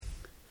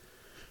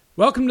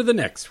Welcome to The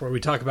Nix, where we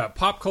talk about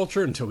pop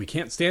culture until we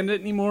can't stand it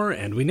anymore,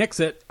 and we nix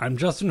it. I'm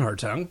Justin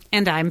Hartung.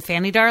 And I'm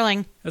Fanny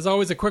Darling. As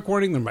always, a quick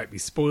warning, there might be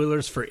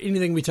spoilers for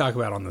anything we talk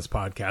about on this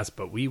podcast,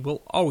 but we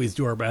will always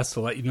do our best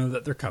to let you know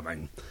that they're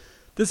coming.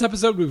 This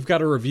episode, we've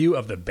got a review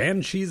of The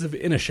Banshees of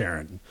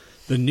Inisherin,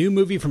 the new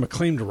movie from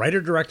acclaimed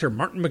writer-director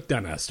Martin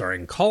McDonagh,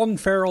 starring Colin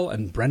Farrell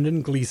and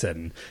Brendan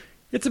Gleeson.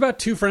 It's about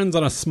two friends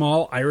on a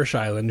small Irish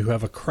island who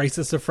have a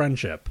crisis of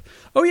friendship.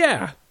 Oh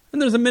yeah,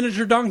 and there's a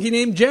miniature donkey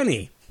named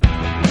Jenny.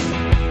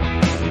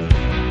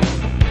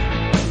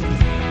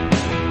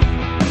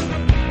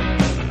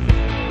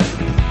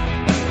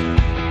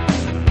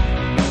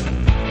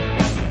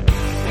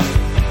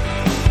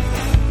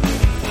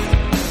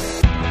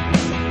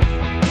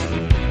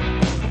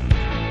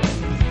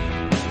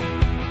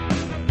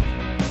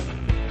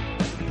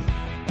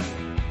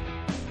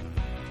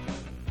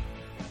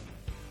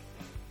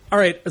 All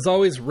right, as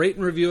always, rate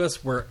and review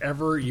us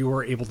wherever you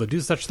are able to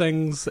do such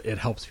things. It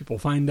helps people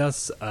find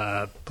us.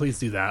 Please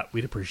do that.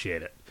 We'd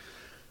appreciate it.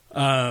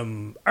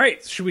 All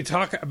right, should we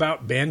talk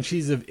about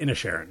Banshees of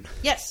Inisherin?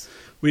 Yes.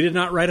 We did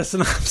not write a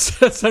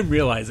synopsis, I'm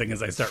realizing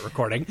as I start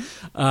recording.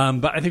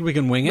 But I think we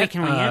can wing it. We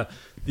can wing it.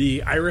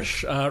 The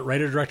Irish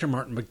writer-director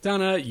Martin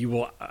McDonagh, you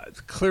will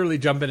clearly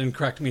jump in and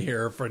correct me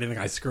here for anything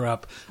I screw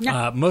up.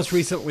 No. Most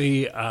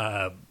recently,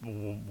 was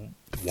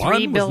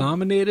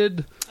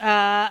nominated.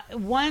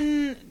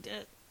 One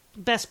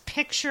Best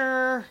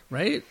Picture.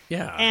 Right?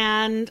 Yeah.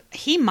 And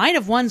he might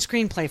have won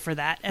screenplay for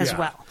that as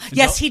well. And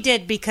yes, he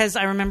did, because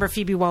I remember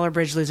Phoebe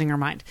Waller-Bridge losing her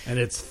mind. And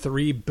it's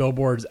 3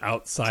 billboards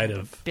outside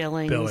of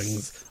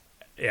Billings.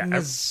 Yeah,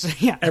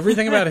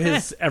 everything about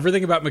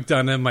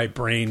McDonagh, my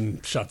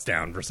brain shuts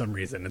down for some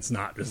reason. It's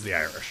not just the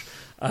Irish.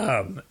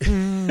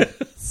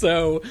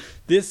 So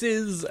this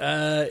is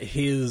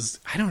his.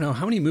 I don't know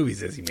how many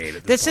movies has he made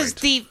at this point.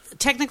 This is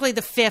technically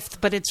the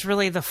 5th, but it's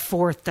really the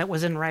 4th that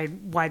was in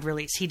wide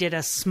release. He did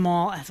a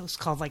small. It was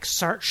called like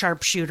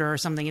Sharpshooter or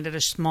something. He did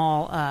a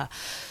small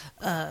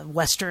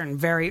Western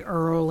very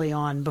early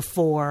on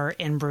before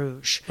In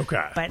Bruges.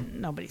 Okay. But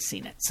nobody's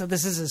seen it. So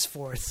this is his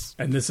 4th.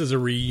 And this is a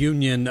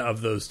reunion of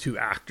those two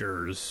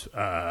actors.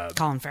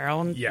 Colin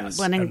Farrell and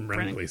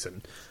Brendan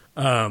Gleeson.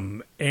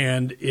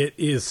 And it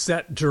is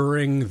set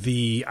during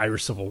the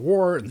Irish Civil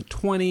War in the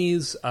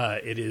 20s.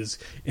 It is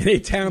in a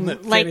town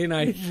that Fanny and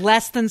I...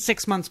 less than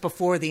 6 months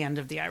before the end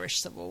of the Irish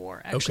Civil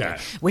War, actually. Okay.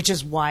 Which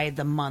is why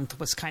the month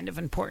was kind of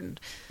important.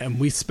 And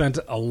we spent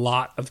a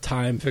lot of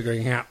time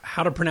figuring out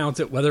how to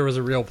pronounce it, whether it was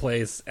a real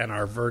place, and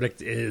our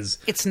verdict is...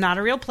 It's not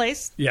a real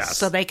place. Yes.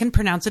 So they can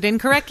pronounce it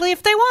incorrectly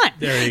if they want.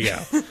 There you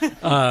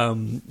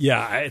go.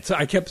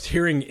 I kept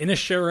hearing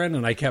Inisherin,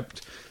 and I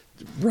kept...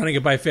 running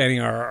it by Fanny,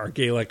 our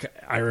Gaelic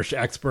Irish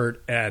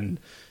expert,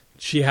 and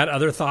she had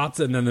other thoughts,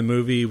 and then the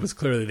movie was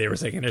clearly they were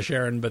saying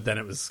Inisherin, but then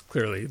it was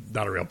clearly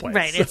not a real place.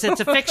 Right, it's a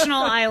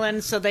fictional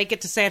island, so they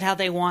get to say it how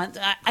they want.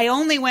 I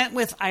only went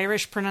with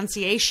Irish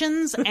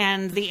pronunciations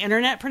and the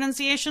internet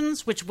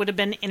pronunciations, which would have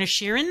been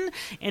Inisherin,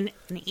 an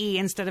E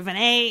instead of an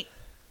A,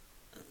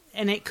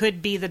 and it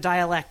could be the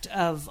dialect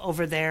of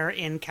over there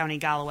in County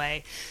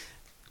Galway.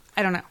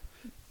 I don't know.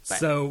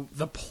 So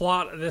the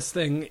plot of this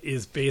thing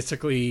is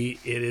basically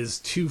it is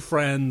two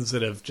friends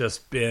that have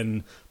just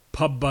been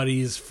pub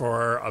buddies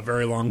for a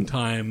very long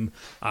time.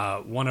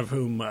 One of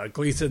whom,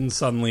 Gleeson,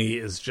 suddenly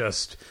is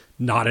just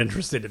not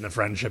interested in the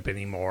friendship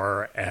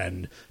anymore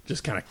and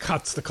just kind of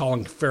cuts the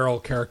Colin Farrell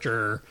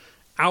character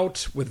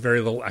out with very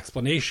little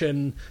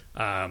explanation.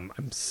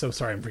 I'm so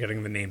sorry I'm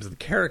forgetting the names of the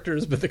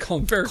characters, but the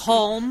Colin Farrell...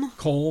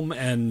 Colm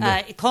and...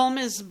 Colm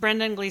is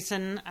Brendan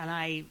Gleeson, and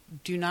I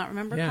do not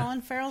remember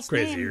Colin Farrell's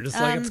name. Crazy. You're just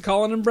like, it's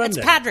Colin and Brendan.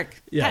 It's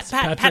Patrick. Yes,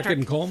 Patrick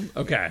and Colm.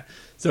 Okay.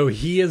 So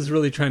he is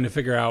really trying to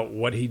figure out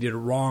what he did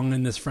wrong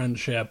in this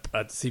friendship,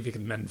 to see if he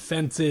can mend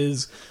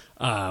fences.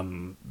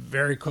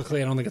 Very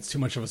quickly, I don't think it's too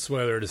much of a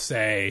spoiler to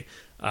say,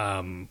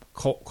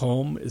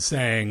 Colm is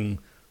saying...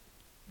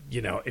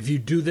 if you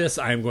do this,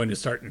 I am going to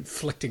start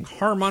inflicting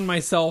harm on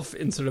myself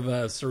in sort of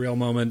a surreal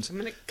moment. I'm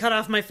going to cut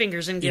off my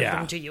fingers and give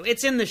them to you.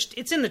 It's in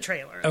the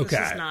trailer. Okay.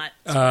 This is not.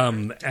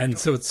 And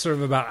so it's sort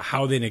of about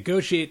how they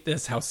negotiate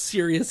this, how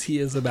serious he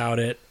is about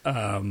it.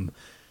 So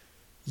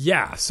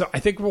I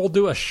think we'll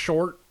do a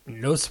short,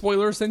 no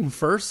spoilers thing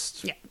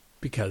first. Yeah.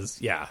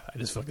 Because, I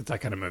just feel like it's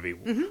that kind of movie.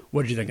 Mm-hmm.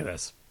 What did you think of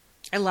this?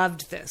 I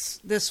loved this.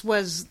 This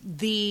was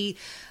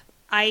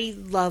I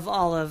love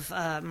all of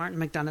Martin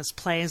McDonagh's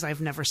plays. I've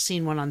never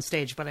seen one on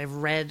stage, but I've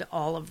read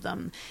all of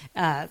them.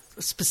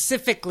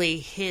 Specifically,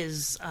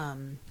 his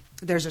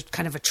there's a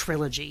kind of a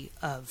trilogy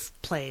of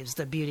plays: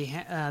 the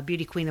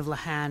Beauty Queen of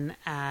Lahan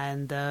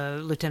and the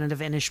Lieutenant of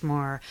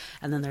Inishmore,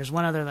 and then there's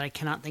one other that I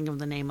cannot think of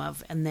the name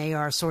of. And they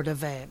are sort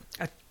of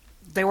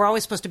they were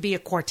always supposed to be a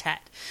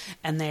quartet,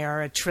 and they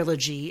are a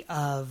trilogy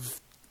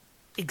of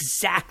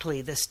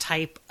exactly this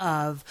type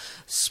of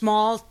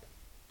small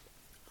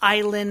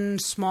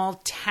island,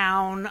 small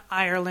town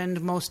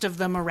Ireland, most of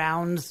them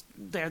around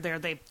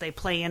they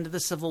play into the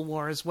Civil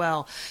War as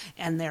well,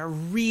 and they're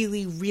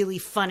really, really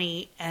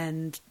funny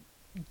and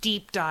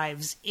deep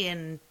dives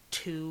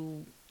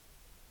into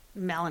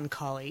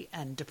melancholy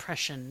and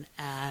depression,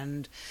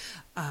 and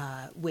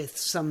with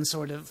some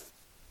sort of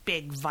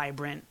big,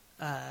 vibrant,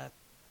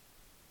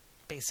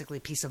 basically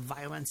piece of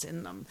violence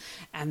in them.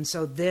 And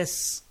so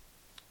this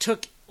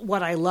took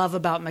what I love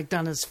about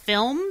McDonagh's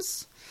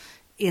films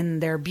in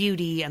their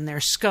beauty and their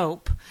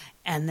scope,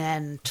 and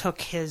then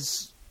took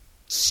his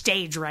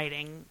stage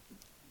writing,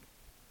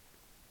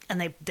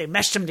 and they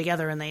meshed them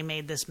together and they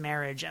made this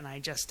marriage, and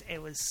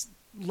it was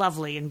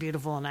lovely and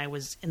beautiful, and I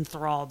was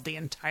enthralled the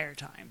entire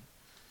time.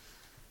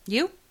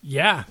 You?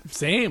 Yeah,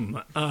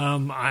 same.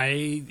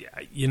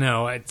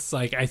 It's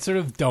like I sort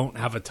of don't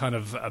have a ton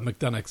of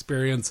McDonagh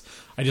experience.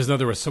 I just know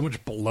there was so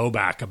much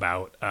blowback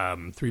about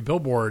Three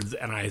Billboards,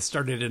 and I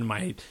started in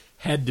my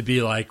head to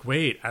be like,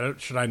 wait,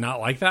 should I not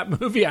like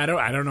that movie? I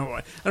don't know.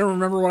 I don't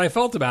remember what I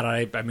felt about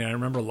it. I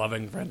remember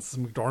loving Frances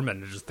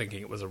McDormand and just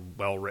thinking it was a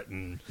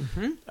well-written,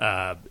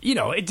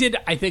 it did,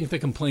 I think the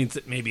complaints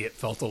that maybe it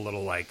felt a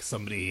little like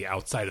somebody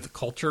outside of the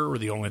culture were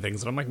the only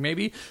things that I'm like,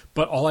 maybe,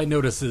 but all I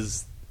notice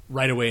is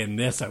right away in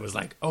this, I was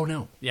like, oh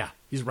no, yeah,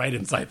 he's right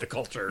inside the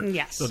culture.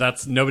 Yes. So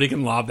nobody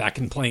can lob that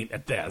complaint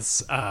at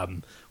this.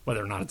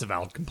 Whether or not it's a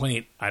valid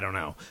complaint, I don't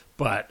know.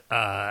 But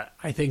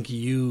I think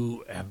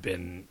you have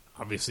been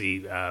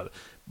obviously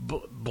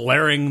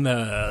blaring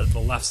the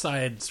Left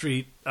Side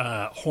Street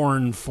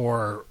horn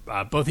for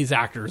both these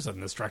actors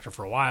and this director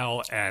for a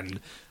while. And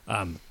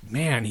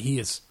man, he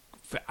is,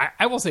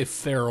 I will say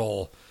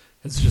Farrell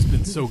has just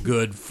been so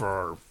good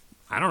for,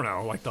 I don't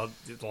know, like the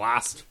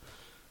last,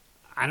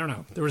 I don't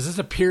know. There was just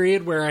a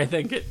period where I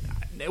think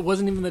it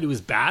wasn't even that he was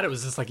bad. It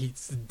was just like he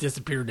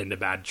disappeared into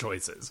bad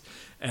choices.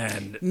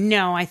 And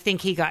no, I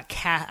think he got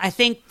cast.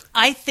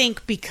 I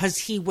think because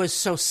he was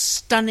so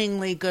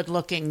stunningly good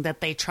looking that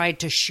they tried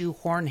to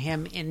shoehorn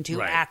him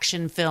into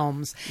action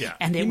films. Yeah.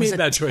 And he it was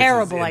a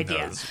terrible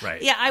idea. Those,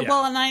 right. Yeah,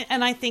 well,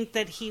 and I think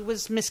that he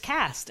was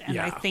miscast. And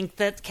I think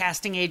that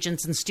casting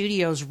agents and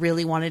studios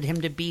really wanted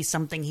him to be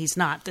something he's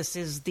not. This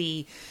is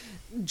the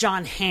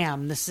John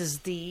Hamm. This is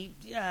the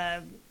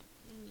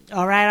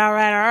all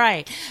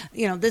right.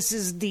 This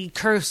is the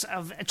curse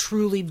of a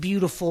truly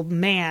beautiful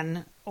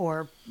man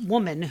or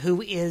woman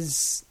who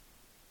is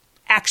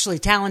actually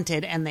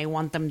talented, and they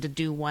want them to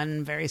do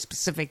one very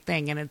specific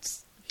thing, and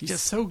he's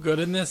just so good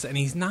in this, and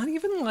he's not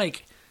even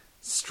like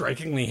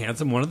strikingly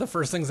handsome. One of the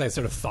first things I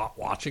sort of thought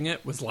watching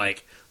it was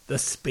like, the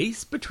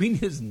space between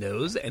his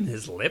nose and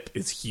his lip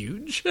is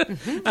huge.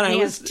 Mm-hmm. And he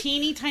has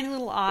teeny tiny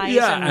little eyes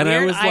and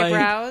weird I was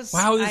eyebrows.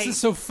 Like, wow, this is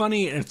so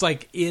funny. And it's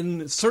like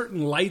in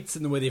certain lights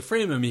in the way they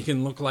frame him, he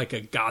can look like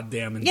a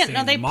goddamn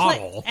insane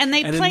model.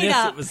 They played this,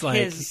 up it was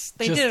like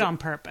they did it on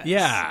purpose.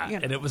 Yeah,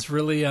 and it was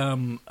really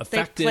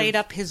effective. They played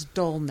up his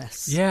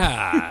dullness.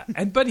 Yeah,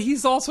 but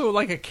he's also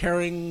like a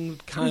caring,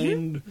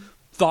 kind,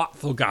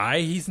 thoughtful guy.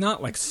 He's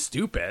not like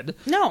stupid.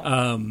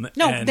 No,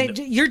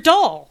 you're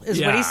dull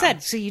is what he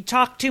said. So you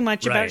talk too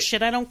much about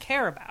shit I don't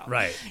care about.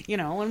 Right.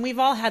 And we've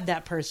all had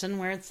that person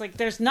where it's like,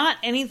 there's not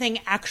anything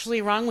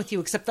actually wrong with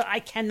you except that I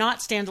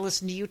cannot stand to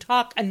listen to you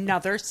talk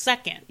another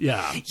second.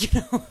 Yeah.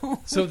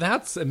 So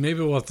and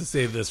maybe we'll have to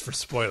save this for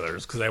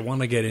spoilers, because I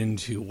want to get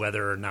into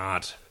whether or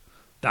not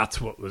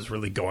that's what was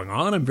really going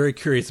on. I'm very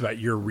curious about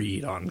your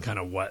read on kind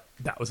of what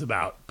that was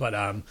about. But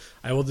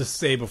I will just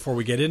say before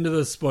we get into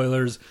the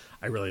spoilers,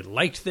 I really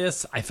liked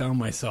this. I found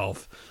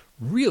myself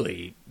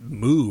really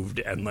moved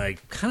and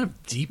like kind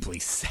of deeply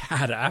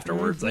sad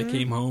afterwards. I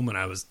came home and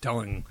I was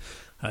telling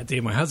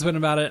Dave, my husband,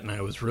 about it, and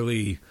I was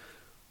really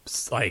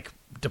like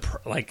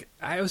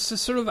I was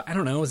just sort of, I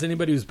don't know, as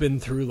anybody who's been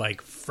through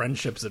like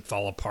friendships that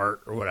fall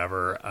apart or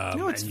whatever.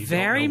 No, it's and you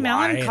very don't know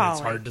why, melancholy. and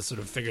it's hard to sort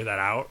of figure that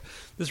out.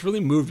 This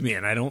really moved me,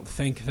 and I don't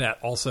think that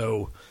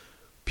also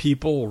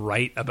people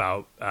write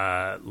about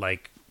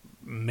like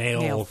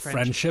male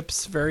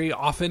friendships very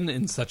often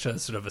in such a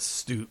sort of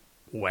astute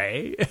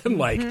way. And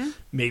like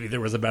maybe there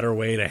was a better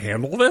way to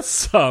handle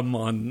this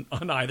on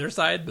either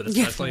side, but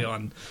especially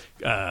on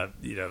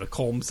the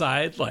Colm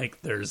side,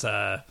 like there's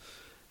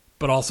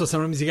but also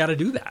sometimes you got to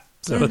do that.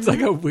 So it's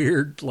like a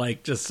weird,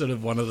 like, just sort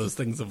of one of those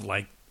things of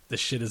like, the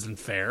shit isn't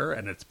fair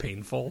and it's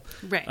painful.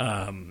 Right.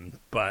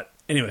 But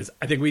anyways,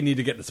 I think we need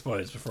to get the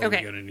spoilers before we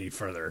go any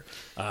further.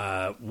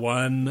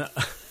 One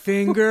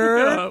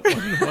finger,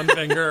 one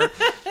finger,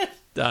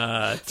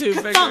 two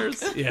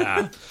fingers.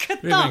 Yeah.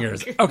 Three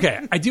fingers.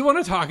 Okay. I do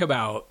want to talk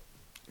about,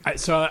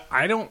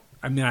 I don't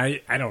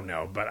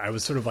know, but I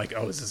was sort of like,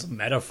 is this a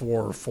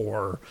metaphor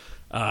for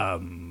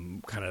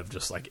kind of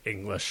just like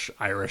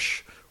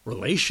English-Irish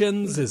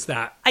relations? Is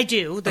that I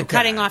do the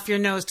cutting off your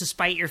nose to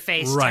spite your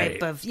face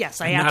type of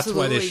yes, and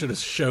absolutely. That's why they should have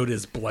showed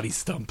his bloody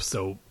stump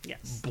so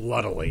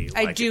bloodily.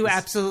 I do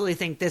absolutely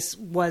think this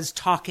was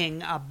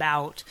talking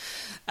about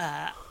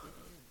the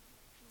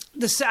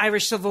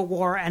Irish Civil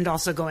War and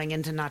also going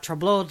into Natra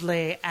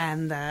Blodley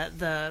and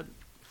the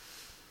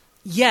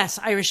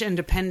Irish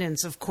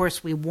independence. Of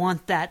course, we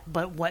want that,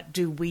 but what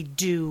do we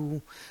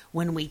do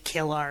when we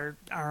kill our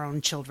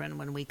own children?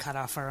 When we cut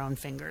off our own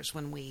fingers?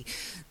 When we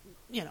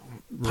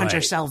punch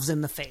ourselves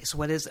in the face?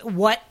 What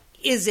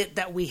is it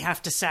that we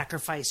have to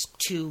sacrifice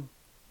to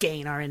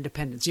gain our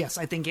independence. Yes,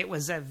 I think it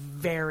was a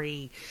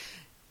very...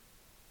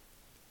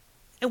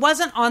 It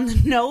wasn't on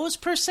the nose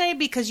per se,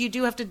 because you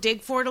do have to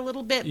dig for it a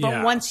little bit.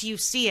 But once you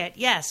see it,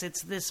 yes,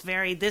 it's this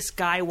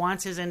guy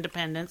wants his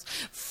independence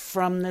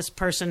from this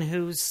person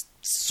who's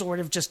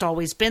sort of just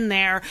always been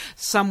there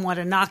somewhat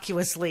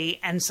innocuously.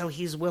 And so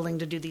he's willing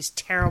to do these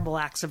terrible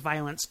acts of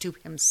violence to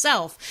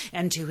himself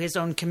and to his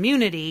own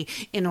community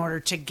in order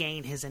to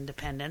gain his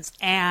independence.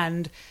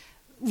 And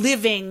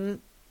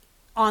living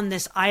on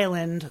this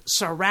island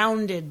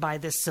surrounded by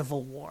this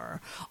civil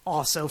war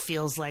also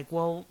feels like,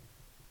 well,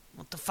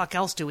 what the fuck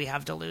else do we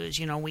have to lose?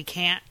 We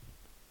can't...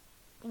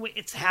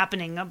 It's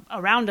happening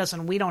around us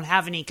and we don't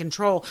have any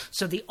control.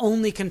 So the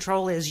only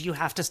control is you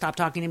have to stop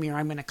talking to me or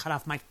I'm going to cut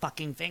off my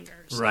fucking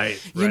fingers. Right.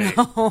 You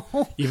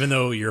know? Even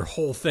though your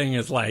whole thing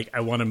is like, I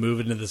want to move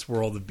into this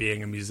world of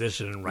being a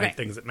musician and write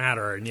things that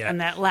matter. And yet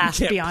and that lasts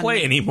you can't beyond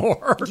play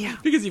anymore Yeah.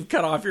 because you've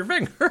cut off your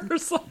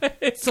fingers.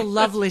 It's a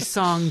lovely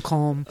song,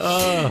 Colm.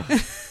 Oh,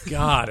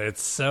 God.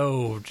 It's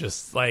so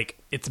just like,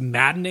 it's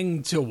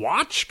maddening to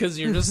watch because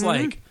you're just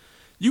like,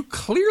 you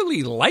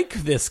clearly like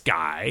this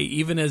guy,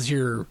 even as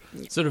you're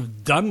sort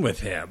of done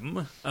with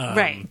him.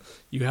 Right.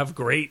 You have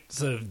great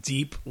sort of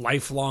deep,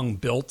 lifelong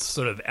built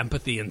sort of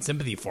empathy and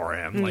sympathy for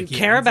him. You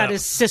care about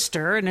his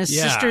sister, and his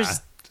sister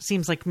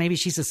seems like maybe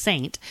she's a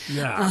saint.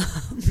 Yeah.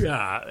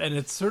 Yeah. And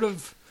it's sort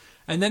of...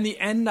 And then the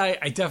end,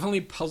 I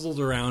definitely puzzled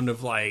around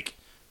of like,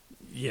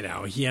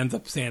 he ends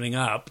up standing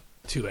up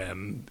to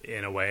him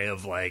in a way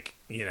of like,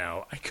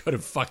 I could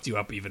have fucked you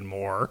up even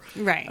more.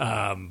 Right.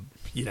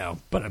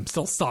 But I'm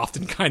still soft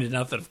and kind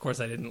enough that, of course,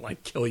 I didn't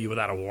like kill you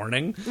without a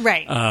warning.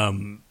 Right.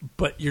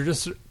 But you're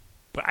just,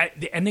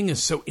 the ending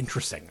is so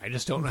interesting. I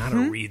just don't know how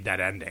to read that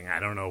ending. I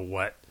don't know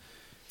what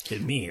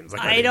it means.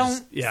 Like, I don't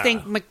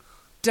think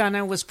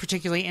McDonough was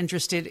particularly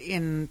interested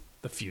in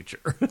the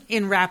future,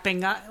 in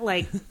wrapping up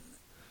like.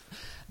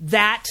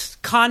 That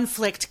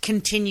conflict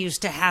continues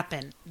to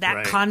happen.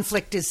 That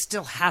conflict is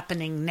still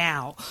happening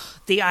now.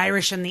 The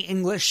Irish and the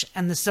English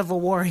and the Civil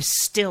War is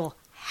still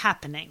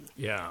happening.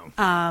 Yeah.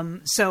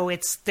 So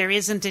there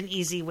isn't an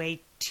easy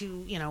way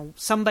to,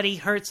 somebody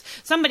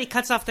somebody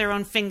cuts off their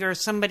own finger,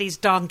 somebody's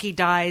donkey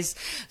dies,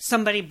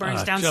 somebody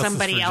burns down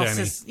somebody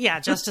else's. Jenny. Yeah,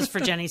 justice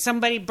for Jenny.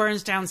 Somebody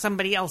burns down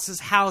somebody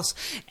else's house,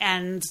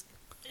 and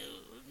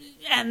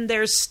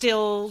there's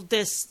still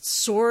this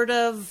sort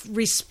of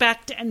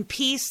respect and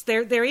peace.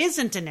 There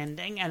isn't an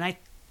ending, and I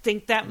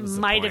think that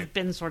might have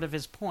been sort of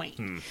his point.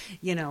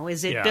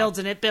 Is it builds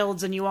and it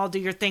builds, and you all do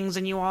your things,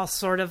 and you all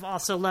sort of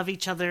also love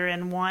each other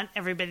and want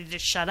everybody to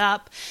shut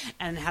up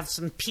and have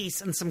some peace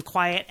and some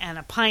quiet and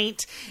a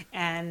pint,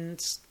 and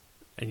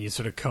you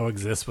sort of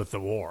coexist with the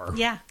war.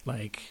 Yeah.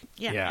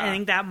 Yeah.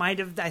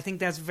 I think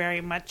that's very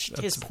much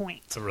his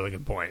point. It's a really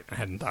good point. I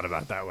hadn't thought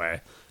about it that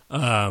way.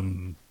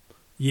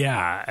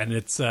 Yeah, and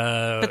it's...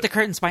 but the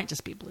curtains might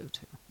just be blue,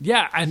 too.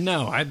 Yeah, I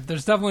know.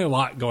 There's definitely a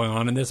lot going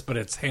on in this, but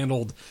it's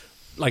handled,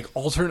 like,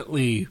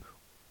 alternately,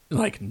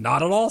 like,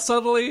 not at all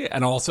subtly,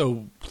 and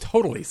also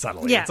totally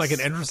subtly. Yes. It's like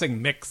an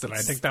interesting mix, and I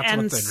think that's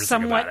and what's interesting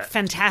somewhat about it.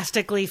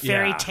 Fantastically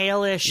fairy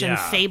tale-ish and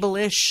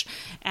fable-ish,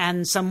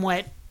 and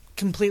somewhat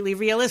completely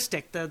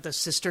realistic. The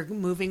sister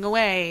moving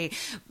away,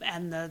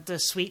 and the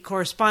sweet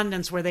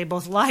correspondence where they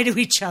both lie to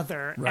each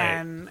other,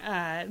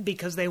 and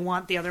because they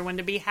want the other one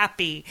to be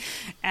happy,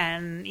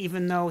 and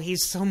even though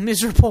he's so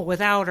miserable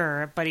without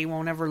her, but he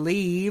won't ever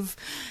leave.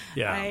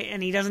 Yeah,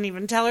 and he doesn't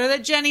even tell her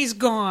that Jenny's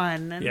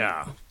gone. And,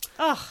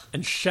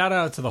 and shout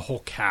out to the whole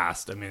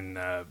cast. I mean,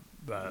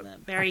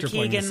 Barry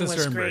Keoghan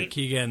was great.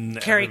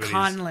 Carrie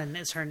Conlon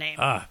is her name.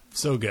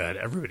 So good.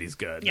 Everybody's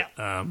good.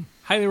 Yeah.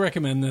 Highly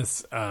recommend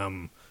this.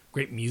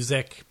 Great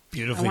music,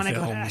 beautifully filmed. I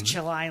want to go to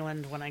Achill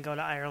Island when I go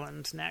to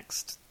Ireland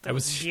next. That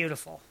was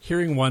beautiful.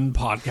 Hearing one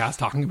podcast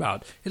talking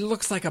about, it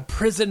looks like a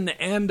prison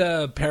and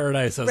a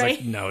paradise. I was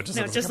like, no, it just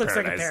looks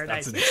like a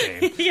paradise. That's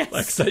insane. Yes.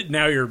 Like, so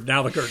now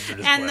the curtains are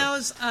just and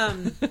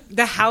blue. Those,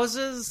 the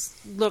houses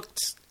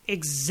looked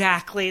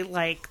exactly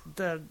like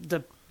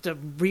the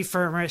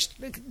refurbished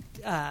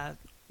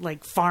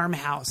like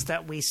farmhouse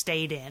that we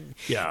stayed in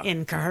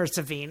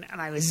Cahersiveen, and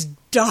I was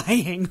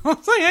dying. I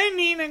was like, I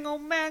need to go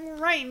back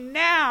right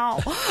now,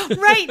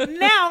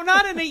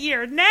 not in a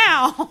year,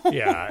 now.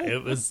 Yeah,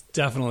 it was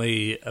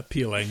definitely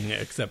appealing,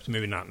 except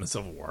maybe not in the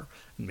Civil War,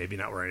 and maybe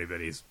not where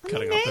anybody's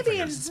cutting off their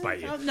fingers to spite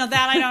you. No,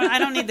 that I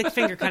don't need the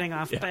finger cutting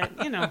off, but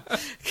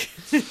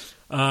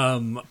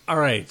all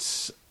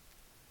right.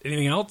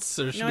 Anything else?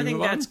 Or should I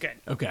think that's good.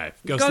 Okay,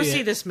 go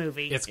see this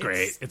movie. It's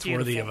great. It's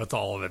worthy of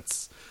all of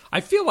its. I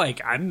feel like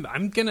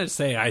I'm gonna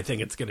say I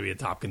think it's gonna be a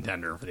top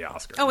contender for the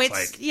Oscars. Oh,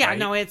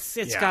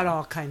 it's got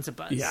all kinds of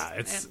buzz. Yeah,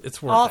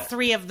 it's worth all it.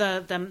 Three of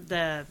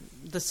the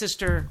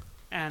sister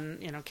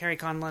and Carrie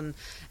Conlon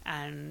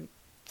and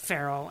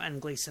Farrell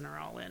and Gleason are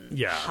all in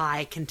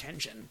high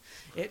contention.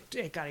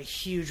 It got a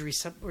huge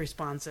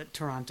response at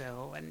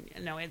Toronto, and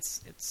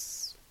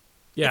it's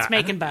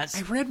making buzz.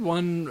 I read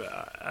one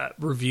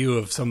review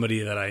of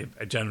somebody that I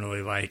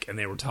generally like, and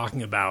they were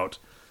talking about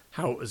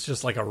how it was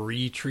just like a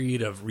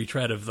retread of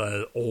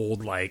the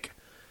old, like,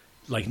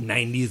 like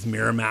 90s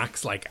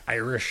Miramax, like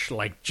Irish,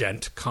 like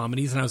gent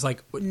comedies. And I was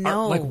like,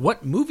 No. like,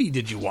 what movie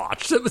did you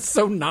watch? It was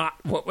so not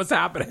what was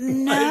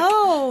happening.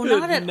 No, Like,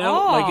 not at no,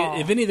 all.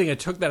 Like, if anything, I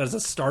took that as a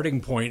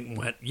starting point and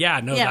went,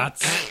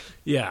 that's,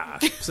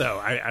 So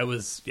I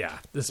was,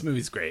 this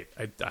movie's great.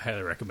 I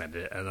highly recommend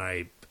it. And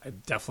I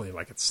definitely,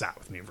 like, it sat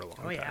with me for a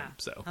long time.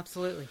 So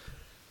absolutely.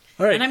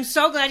 All right. And I'm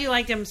so glad you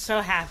liked it. I'm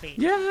so happy.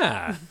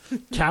 Yeah.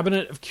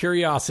 Cabinet of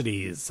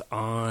Curiosities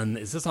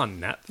is this on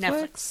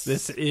Netflix?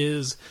 This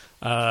is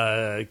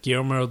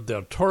Guillermo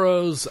del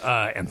Toro's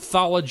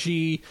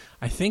anthology.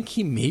 I think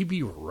he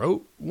maybe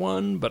wrote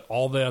one, but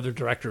all the other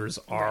directors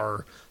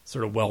are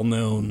sort of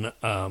well-known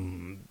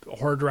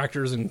horror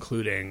directors,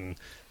 including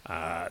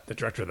the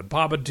director of The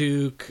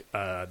Babadook,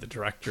 the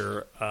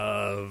director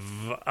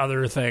of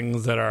other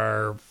things that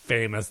are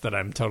famous that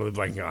I'm totally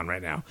blanking on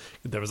right now.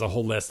 There was a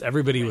whole list.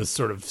 Everybody was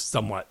sort of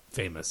somewhat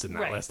famous in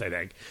that list, I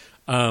think.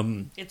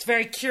 It's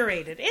very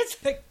curated. It's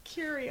a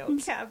curio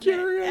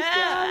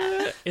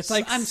cabinet. It's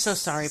like I'm so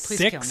sorry. Please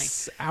kill me.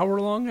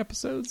 6-hour-long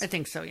episodes. I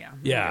think so. Yeah.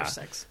 Yeah.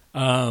 6.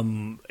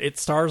 It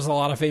stars a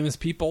lot of famous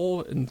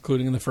people,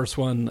 including in the first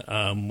one.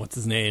 What's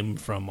his name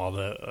from all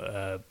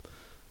the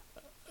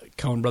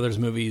Coen Brothers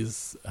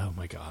movies? Oh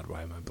my God,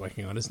 why am I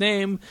blanking on his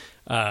name?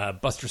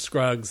 Buster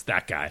Scruggs,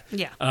 that guy.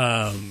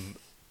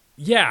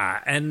 Yeah.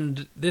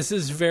 And this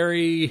is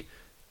they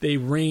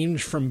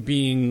range from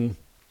being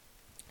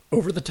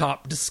over the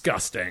top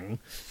disgusting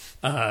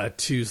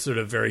to sort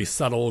of very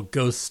subtle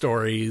ghost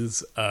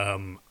stories.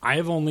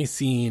 I've only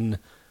seen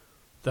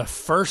the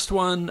first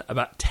one,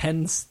 about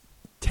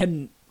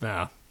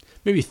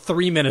maybe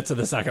 3 minutes of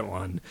the second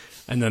one,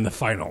 and then the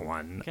final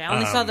one. Okay, I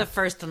only saw the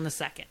first and the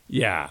second.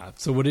 Yeah.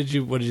 So what did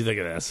you think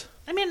of this?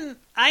 I mean,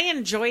 I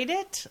enjoyed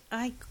it.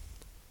 I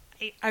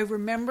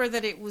remember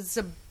that it was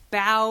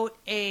about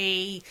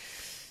a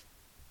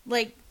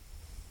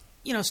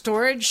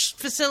storage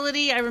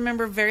facility. I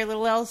remember very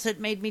little else. It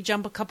made me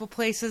jump a couple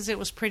places. It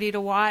was pretty to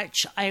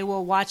watch. I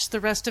will watch the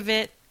rest of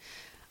it.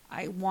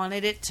 I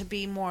wanted it to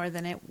be more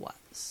than it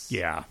was.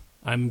 Yeah,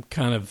 I'm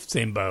kind of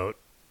same boat.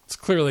 It's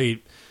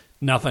clearly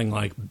nothing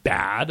like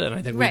bad, and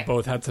I think we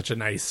both had such a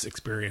nice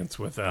experience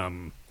with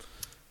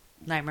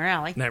Nightmare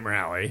Alley.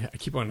 I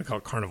keep wanting to call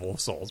it Carnival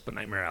of Souls, but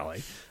Nightmare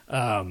Alley.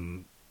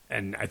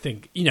 And I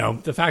think,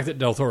 the fact that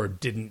Del Toro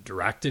didn't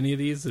direct any of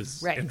these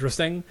is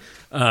interesting.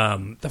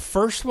 The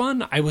first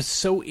one, I was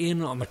so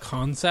in on the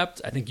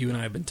concept. I think you and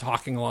I have been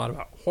talking a lot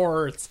about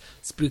horror. It's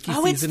spooky season.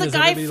 Oh, it's the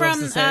guy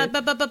from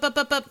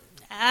from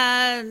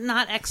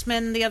not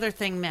X-Men, the other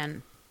thing,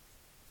 Men.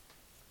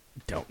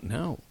 Don't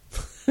know.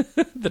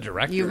 The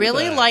director. You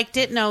really liked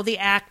it? No, the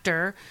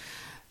actor.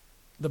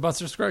 The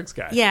Buster Scruggs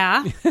guy.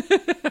 Yeah.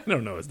 I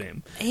don't know his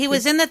name. He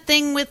was in the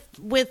thing with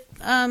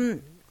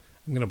I'm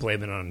going to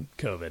blame it on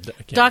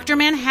COVID. Dr.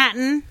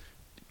 Manhattan.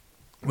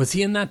 Was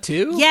he in that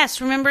too?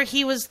 Yes. Remember,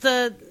 he was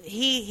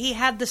he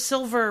had the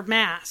silver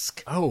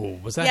mask. Oh,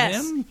 was that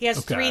him? He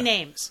has 3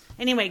 names.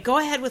 Anyway, go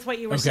ahead with what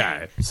you were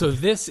saying. Okay. So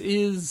this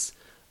is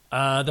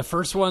the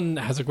first one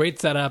has a great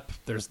setup.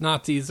 There's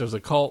Nazis. There's a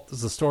cult.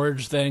 There's a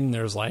storage thing.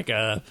 There's like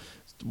a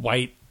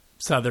white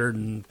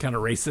Southern kind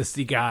of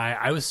racist-y guy.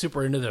 I was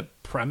super into the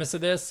premise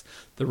of this.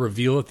 The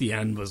reveal at the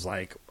end was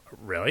like,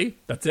 really?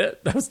 That's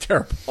it? That was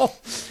terrible.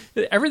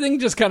 Everything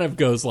just kind of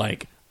goes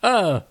like,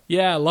 oh,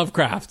 yeah,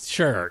 Lovecraft,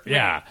 sure,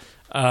 yeah.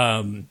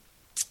 The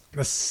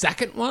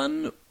second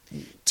one...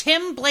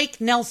 Tim Blake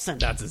Nelson.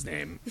 That's his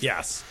name,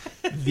 yes.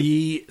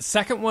 The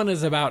second one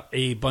is about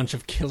a bunch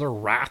of killer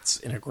rats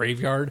in a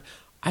graveyard.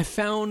 I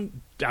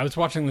was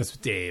watching this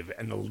with Dave,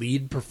 and the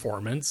lead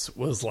performance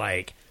was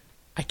like,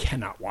 I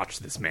cannot watch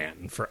this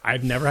man.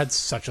 I've never had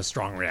such a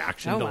strong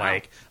reaction to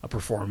like a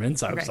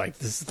performance. I was like,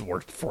 this is the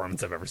worst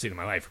performance I've ever seen in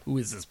my life. Who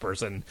is this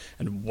person,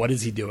 and what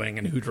is he doing,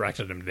 and who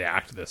directed him to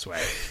act this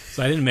way?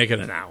 So I didn't make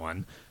it in that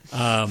one.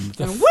 And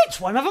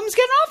which one of them's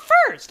getting off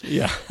first?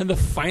 Yeah, and the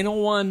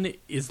final one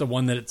is the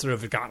one that it sort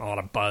of gotten a lot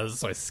of buzz,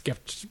 so I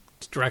skipped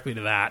directly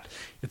to that.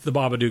 It's the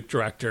Babadook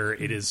director.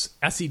 It is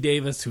Essie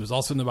Davis, who is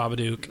also in the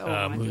Babadook,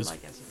 who's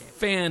like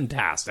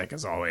fantastic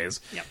as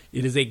always. Yep.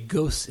 It is a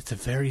ghost. It's a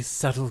very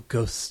subtle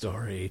ghost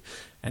story,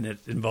 and it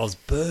involves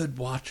bird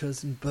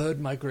watchers and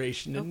bird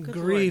migration and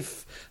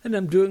grief. Lord. And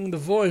I'm doing the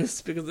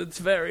voice because it's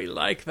very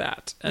like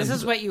that. And this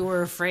is what you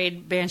were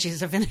afraid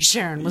Banshees of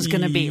Inisherin was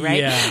going to be,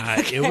 right? Yeah,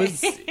 okay.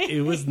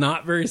 It was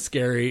not very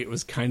scary. It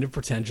was kind of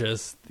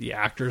pretentious. The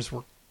actors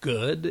were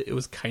good. It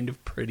was kind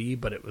of pretty,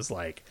 but it was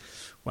like,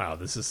 wow,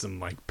 this is some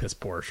like piss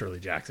poor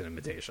Shirley Jackson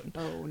imitation.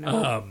 Oh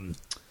no.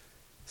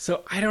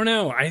 So I don't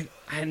know.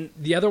 And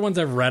the other ones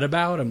I've read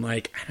about, I'm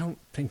like, I don't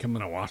think I'm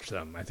going to watch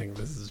them. I think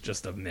this is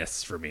just a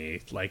miss for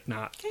me. Like,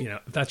 not, if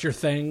that's your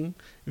thing,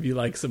 if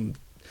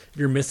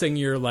you're missing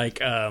your, like,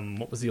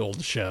 what was the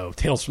old show?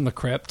 Tales from the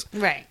Crypt.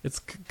 Right. It's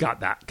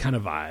got that kind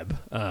of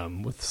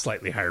vibe, with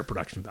slightly higher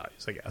production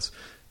values, I guess.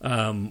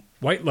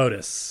 White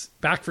Lotus,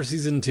 back for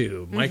season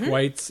 2. Mike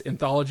White's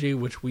anthology,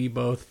 which we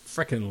both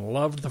frickin'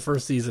 loved the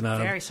first season of.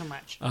 Very so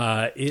much.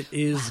 It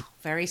is... Wow,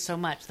 very so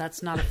much.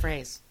 That's not a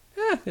phrase.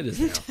 It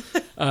is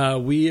now.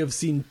 We have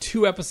seen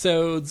 2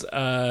 episodes.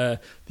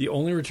 The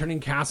only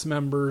returning cast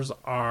members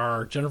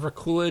are Jennifer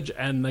Coolidge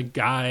and the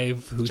guy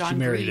who John she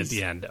married Grease. at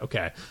the end.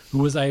 Okay. Who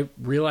was, I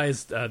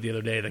realized the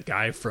other day, the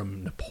guy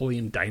from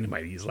Napoleon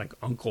Dynamite. He's like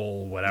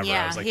Uncle whatever. I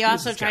Yeah, was like, he who's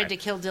also this tried guy? to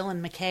kill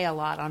Dylan McKay a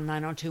lot on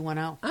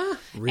 90210.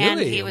 Really? And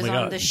he Oh was my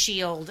on God. The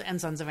Shield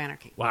and Sons of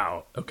Anarchy.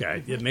 Wow.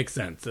 Okay. It makes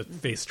sense. It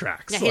face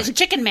tracks. Yeah, he was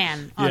Chicken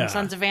Man on Yeah.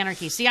 Sons of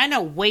Anarchy. See, I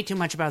know way too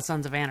much about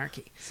Sons of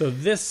Anarchy. So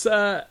this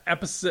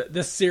episode,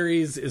 this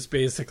series is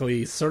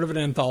basically sort of an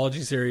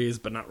anthology series,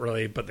 but not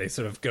really. But they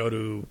sort of go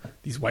to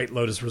these White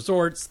Lotus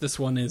resorts. This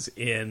one is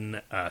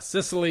in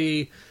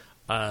Sicily.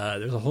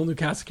 There's a whole new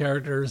cast of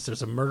characters.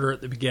 There's a murder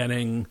at the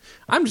beginning.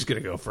 I'm just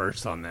going to go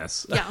first on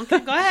this. Yeah, okay,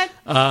 go ahead.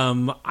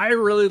 I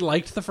really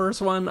liked the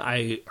first one.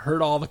 I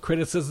heard all the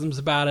criticisms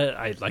about it.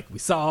 We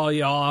saw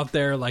y'all out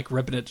there like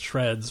ripping it to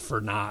shreds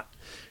for not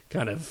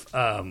kind of.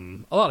 A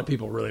lot of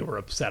people really were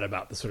upset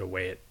about the sort of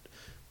way it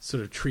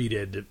sort of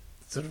treated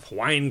sort of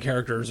Hawaiian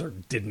characters or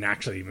didn't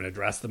actually even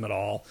address them at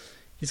all.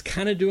 He's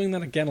kind of doing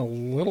that again a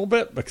little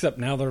bit, except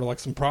now they're like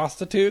some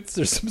prostitutes.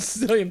 There's some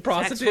Sicilian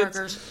prostitutes. Sex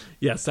workers.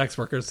 Yeah, sex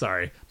workers,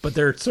 sorry. But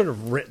they're sort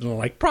of written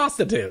like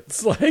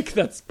prostitutes. Like,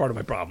 that's part of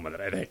my problem with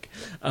it, I think.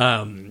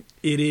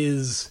 It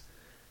is,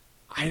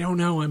 I don't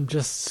know, I'm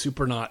just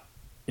super not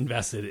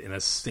invested in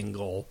a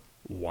single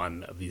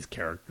one of these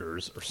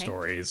characters or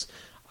stories.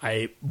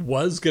 I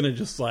was going to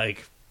just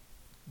like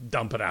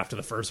dump it after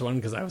the first one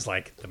because I was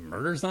like, the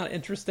murder's not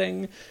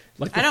interesting.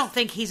 Like, I don't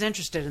think he's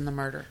interested in the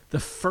murder. the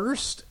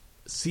first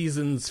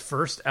season's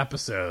first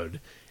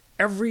episode,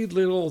 every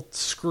little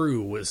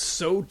screw was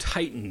so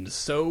tightened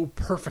so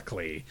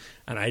perfectly,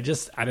 and I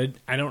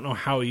don't know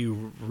how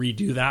you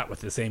redo that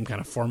with the same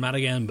kind of format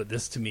again, but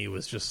this to me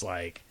was just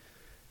like,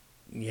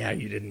 yeah,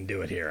 you didn't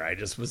do it here. I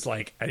just was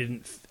like,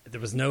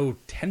 there was no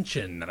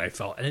tension that I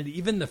felt, and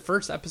even the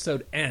first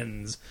episode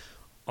ends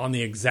on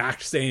the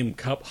exact same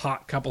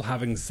hot couple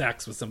having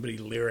sex with somebody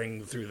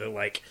leering through the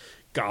like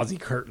gauzy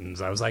curtains.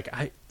 I was like,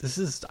 I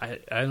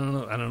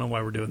don't know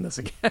why we're doing this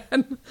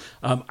again.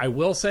 I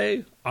will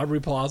say Aubrey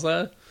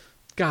Plaza,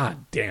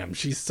 god damn,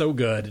 she's so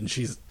good, and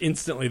she's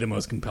instantly the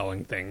most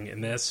compelling thing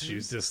in this.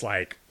 She's just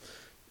like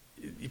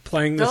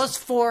playing this. Those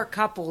 4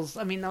 couples,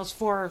 I mean, those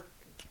 4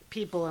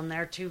 people in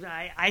there too.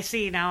 I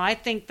see now. I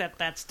think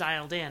that's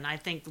dialed in. I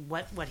think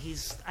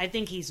I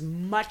think he's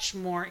much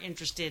more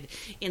interested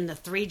in the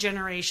 3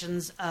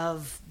 generations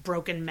of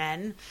broken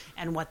men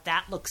and what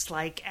that looks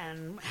like,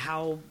 and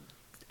how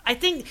I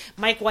think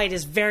Mike White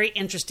is very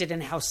interested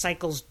in how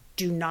cycles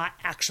do not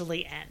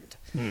actually end.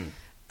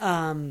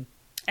 And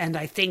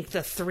I think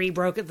the 3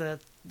 the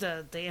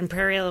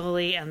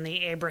Imperially and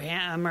the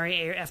Abraham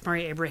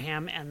Murray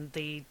Abraham and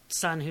the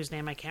son whose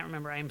name I can't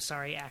remember. I'm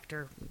sorry,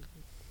 actor.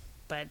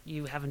 But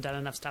you haven't done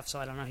enough stuff, so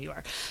I don't know who you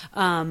are.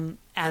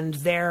 And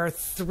there are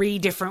 3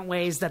 different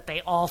ways that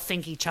they all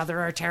think each other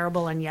are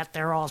terrible, and yet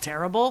they're all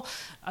terrible.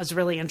 It was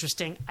really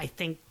interesting. I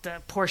think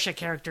the Portia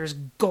character is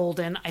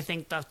golden. I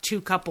think the 2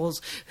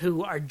 couples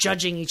who are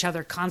judging each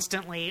other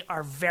constantly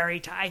are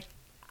very...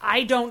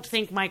 I don't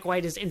think Mike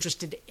White is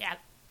interested at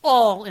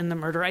all in the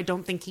murder. I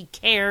don't think he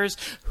cares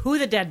who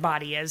the dead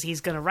body is.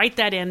 He's going to write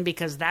that in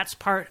because that's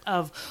part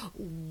of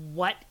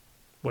what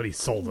he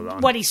sold it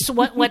on. What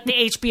the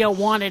HBO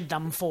wanted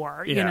them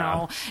for, Yeah. you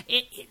know.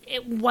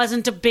 It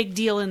wasn't a big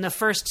deal in the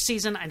first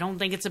season. I don't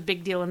think it's a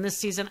big deal in this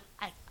season.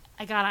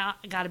 I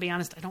gotta be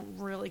honest. I don't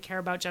really care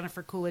about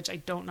Jennifer Coolidge. I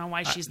don't know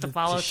why she's the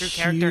follow-through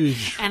character,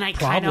 and I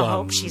kind of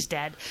hope she's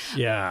dead.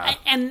 Yeah,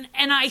 and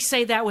I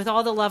say that with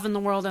all the love in the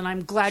world, and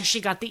I'm glad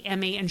she got the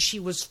Emmy, and she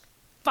was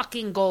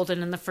fucking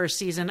golden in the first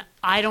season.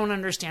 I don't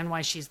understand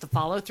why she's the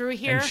follow-through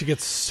here. and she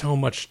gets so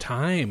much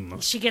time.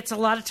 She gets a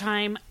lot of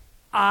time.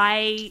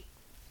 I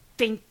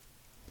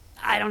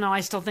don't know.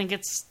 I still think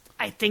it's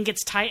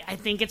tight. I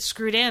think it's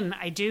screwed in.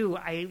 I do.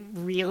 I'm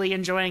really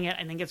enjoying it.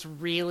 I think it's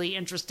really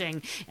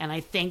interesting. And I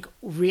think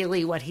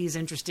really what he's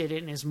interested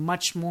in is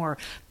much more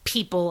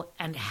people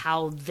and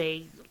how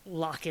they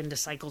lock into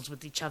cycles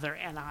with each other.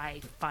 And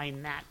I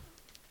find that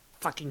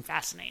fucking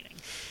fascinating.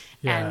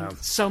 Yeah. And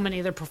so many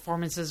of their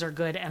performances are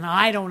good. And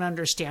I don't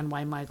understand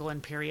why Michael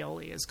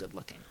Imperioli is good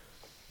looking.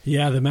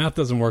 Yeah, the math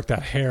doesn't work.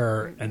 That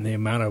hair and the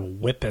amount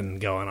of whipping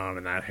going on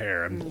in that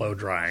hair and blow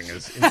drying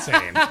is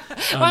insane.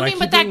 Well, I mean,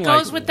 but that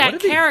goes with that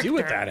what did character. they do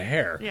with that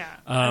hair? Yeah.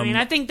 I mean,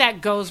 I think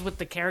that goes with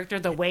the character,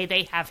 the way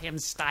they have him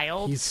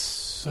styled. He's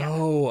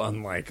so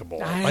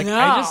unlikable. I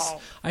know.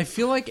 I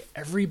feel like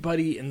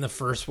everybody in the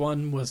first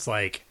one was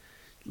like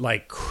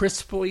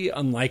crisply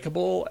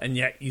unlikable, and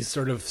yet you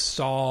sort of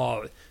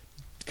saw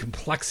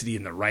complexity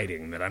in the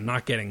writing that I'm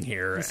not getting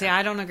here. See,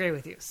 I don't agree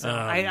with you. So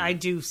I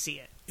do see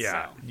it.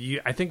 Yeah, So.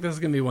 I think this is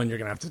going to be one you're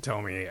going to have to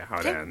tell me how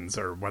it ends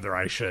or whether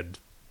I should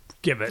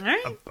give it.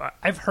 All right.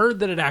 I've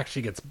heard that it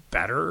actually gets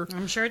better.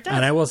 I'm sure it does.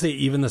 And I will say,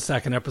 even the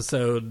second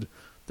episode,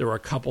 there were a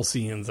couple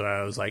scenes that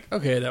I was like,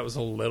 okay, that was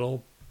a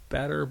little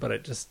better, but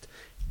it just,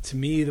 to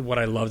me, what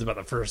I loved about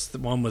the first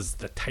one was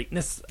the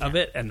tightness of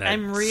it and the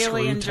I'm really screw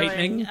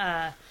enjoying.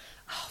 tightening.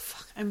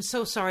 I'm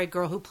so sorry,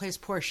 girl who plays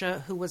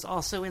Portia, who was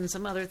also in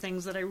some other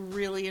things that I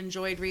really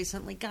enjoyed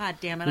recently. God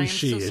damn it, I am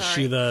so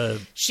sorry.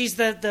 She's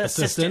the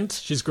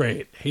assistant? She's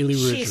great. Haley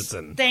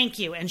Richardson. Thank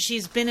you. And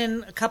she's been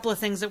in a couple of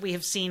things that we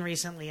have seen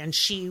recently, and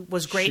she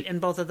was great in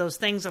both of those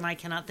things, and I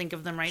cannot think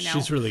of them right now.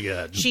 She's really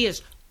good. She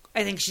is.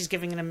 I think she's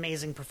giving an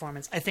amazing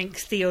performance. I think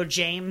Theo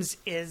James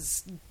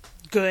is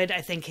good.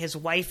 I think his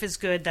wife is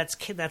good.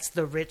 That's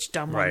the rich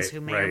dumb ones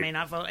who may or may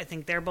not vote. I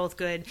think they're both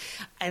good.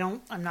 I'm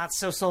not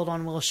so sold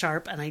on Will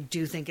Sharp, and I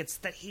do think it's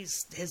that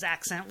his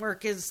accent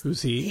work is.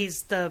 Who's he?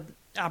 He's the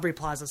Aubrey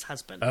Plaza's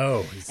husband.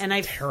 Oh, he's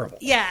terrible.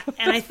 Yeah,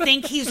 and I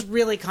think he's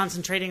really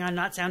concentrating on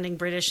not sounding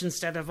British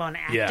instead of on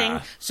acting.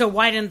 Yeah. So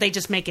why didn't they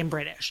just make him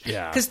British?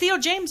 Yeah. Because Theo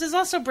James is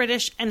also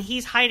British, and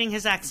he's hiding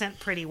his accent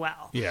pretty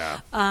well.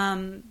 Yeah.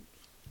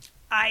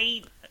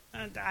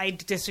 I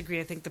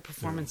disagree. I think the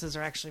performances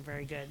are actually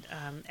very good.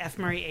 F.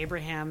 Murray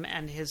Abraham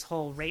and his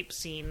whole rape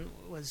scene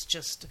was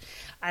just,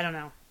 I don't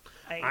know.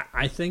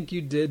 I think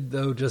you did,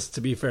 though, just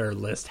to be fair,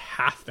 list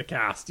half the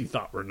cast you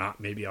thought were not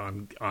maybe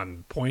on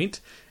point.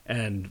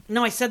 And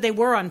no, I said they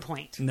were on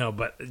point. No,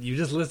 but you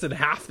just listed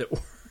half that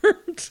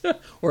weren't,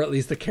 or at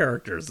least the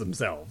characters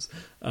themselves.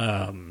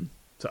 I don't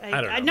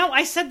know. No,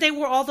 I said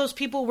all those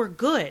people were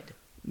good.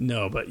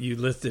 No, but you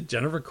listed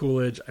Jennifer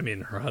Coolidge. I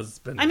mean, her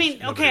husband.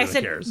 Okay, I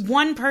said cares.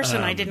 one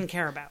person I didn't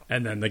care about.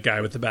 And then the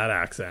guy with the bad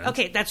accent.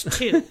 Okay, that's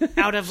 2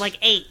 out of 8.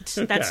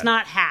 Okay. That's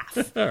not half.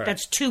 Right.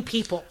 That's 2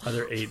 people.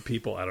 Other 8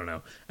 people, I don't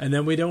know. And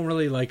then we don't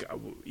really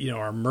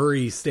our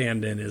Murray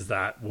stand-in is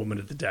that woman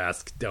at the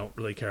desk. Don't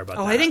really care about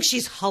that. I think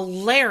she's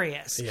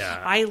hilarious.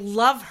 Yeah. I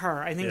love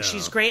her. I think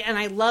she's great. And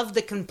I love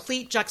the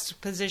complete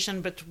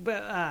juxtaposition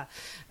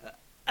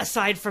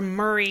aside from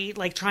Murray,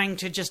 trying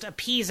to just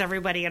appease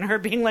everybody and her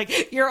being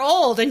like, you're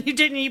old and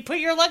you put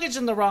your luggage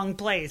in the wrong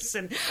place.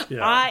 And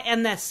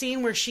and that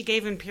scene where she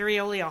gave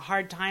Imperioli a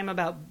hard time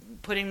about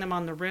putting them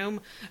on the room,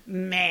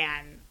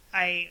 man,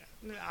 I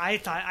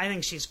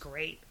think she's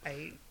great.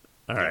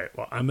 All right.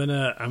 Well, I'm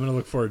gonna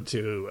look forward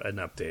to an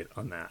update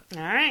on that.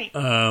 All right.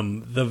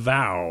 The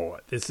Vow.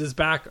 This is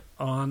back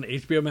on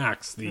HBO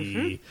Max.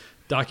 The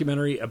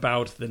documentary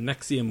about the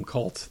Nexium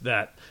cult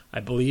that I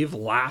believe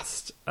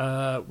last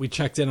we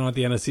checked in on at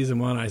the end of season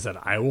 1. I said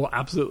I will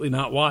absolutely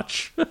not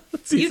watch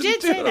season 2. You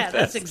did say that.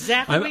 That's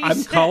exactly what you said.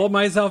 I'm calling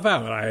myself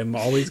out. I am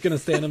always going to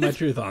stand in my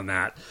truth on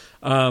that.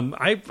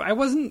 I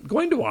wasn't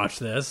going to watch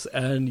this,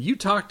 and you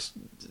talked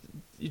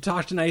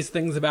nice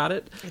things about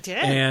it. I did.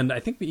 And I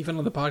think even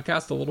on the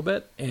podcast a little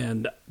bit.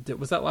 And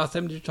was that last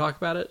time did you talk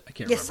about it? I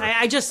can't remember. Yes,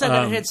 I just said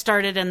that it had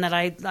started and that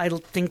I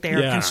think they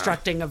are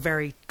constructing a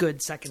very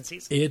good second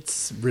season.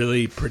 It's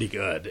really pretty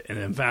good. And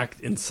in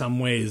fact, in some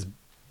ways,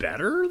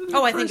 better than the first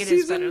season. I think it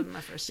is better than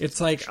the first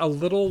season. It's a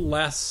little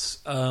less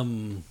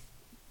kind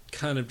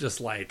of just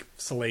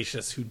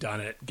salacious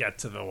whodunit, get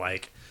to the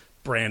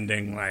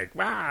branding,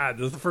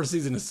 the first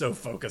season is so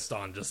focused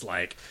on just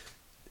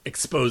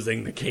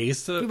exposing the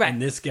case,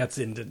 and this gets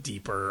into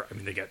deeper. I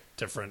mean, they get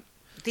different.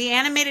 The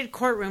animated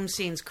courtroom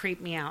scenes creep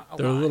me out a lot.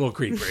 They're a little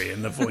creepy,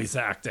 and the voice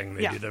acting,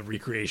 they do the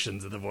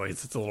recreations of the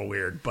voice. It's a little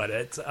weird, but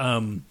it's. I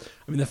mean,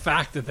 the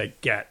fact that they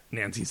get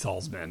Nancy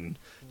Salzman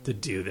to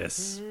do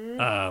this,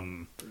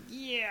 and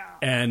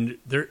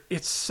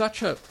it's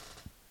such a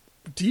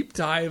deep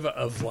dive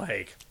of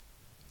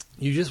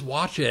you just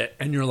watch it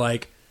and you're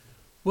like,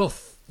 well,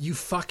 you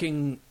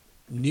fucking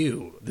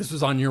knew this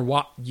was on your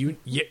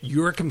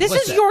you're complicit.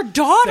 This is your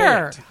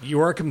daughter. You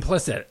are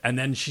complicit, and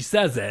then she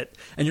says it,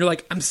 and you're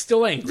like, I'm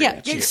still angry. Yeah,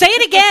 at you. say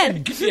it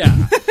again.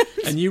 Yeah,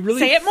 and you really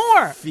say it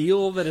more.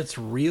 Feel that it's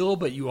real,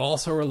 but you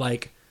also are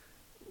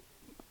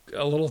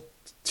a little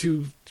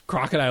too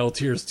crocodile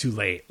tears too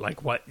late.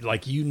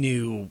 You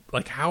knew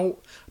how,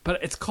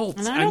 but it's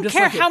cults. And I don't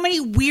care how many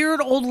weird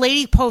old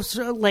lady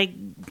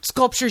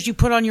sculptures you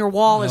put on your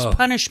wall as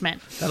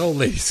punishment. That old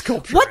lady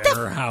sculpture in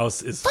her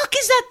house is fuck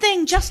is that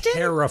thing, Justin?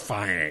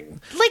 Terrifying.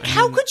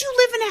 How could you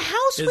live in a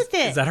house with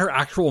it? Is that her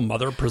actual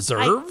mother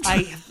preserved?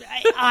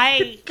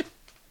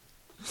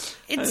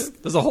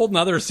 There's a whole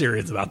nother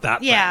series about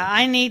that. Yeah,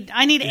 thing.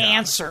 I need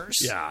answers.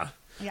 Yeah.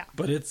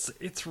 But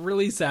it's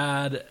really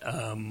sad.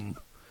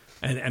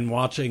 And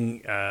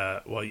watching,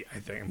 I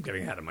think I'm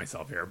getting ahead of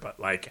myself here, but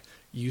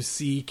you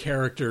see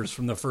characters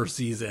from the first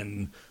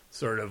season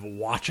sort of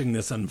watching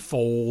this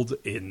unfold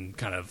in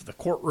kind of the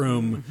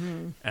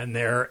courtroom, and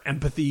their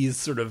empathies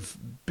sort of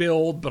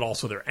build, but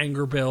also their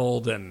anger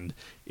build, and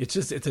it's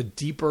a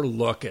deeper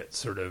look at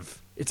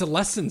it's a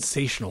less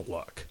sensational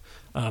look.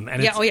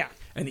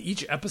 And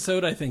each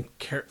episode, I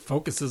think,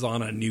 focuses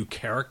on a new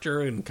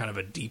character in kind of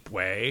a deep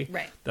way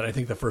that I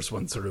think the first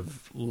one sort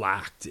of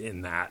lacked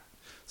in that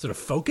sort of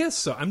focus.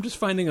 So I'm just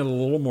finding it a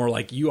little more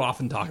you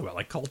often talk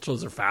about, cult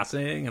shows are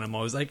fascinating, and I'm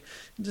always it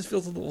just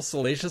feels a little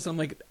salacious. I'm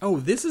like, oh,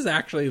 this is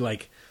actually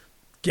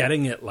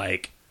getting it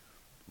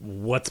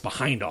what's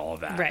behind all of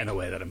that in a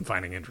way that I'm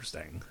finding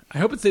interesting. I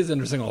hope it stays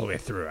interesting all the way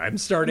through. I'm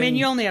starting. I mean,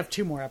 you only have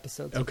 2 more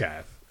episodes. Okay,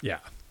 yeah.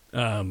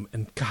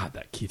 And God,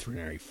 that Keith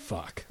Raniere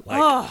fuck.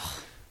 I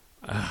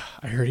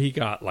heard he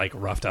got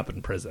roughed up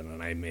in prison,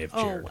 and I may have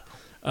cheered.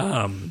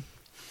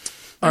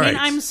 right.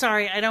 I'm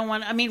sorry. I don't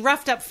want... I mean,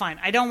 roughed up, fine.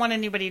 I don't want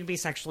anybody to be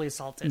sexually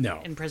assaulted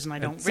in prison. I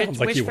don't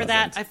wish for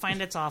that. I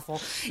find it's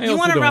awful. You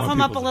want to rough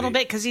him up a little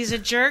bit because he's a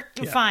jerk?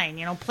 Yeah.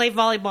 Fine. Play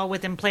volleyball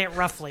with him. Play it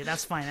roughly.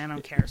 That's fine. I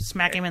don't care.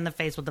 Smack him in the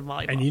face with the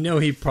volleyball.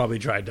 And he probably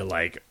tried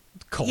to,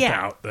 cult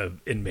out the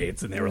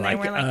inmates, and they were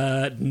like,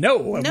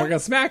 no, and we're going to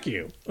smack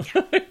you.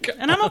 Yeah.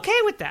 And I'm okay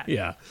with that.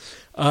 Yeah.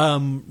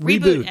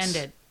 Reboot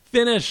ended.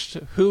 Finished.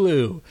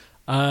 Hulu.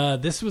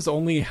 This was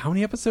only how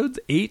many episodes?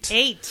 8?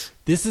 8.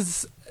 This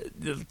is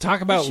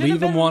talk about leave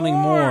them wanting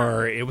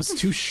more. It was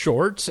too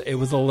short. It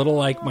was a little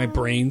like my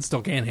brain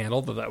still can't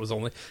handle that was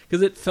only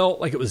because it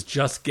felt like it was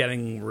just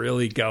getting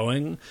really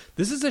going.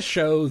 This is a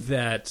show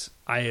that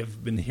I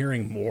have been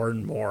hearing more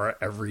and more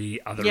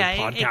every other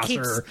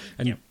podcaster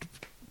and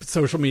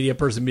social media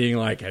person being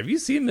like, have you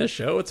seen this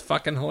show? It's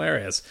fucking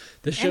hilarious.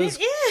 This show's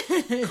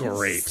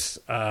great.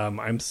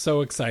 I'm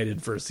so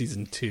excited for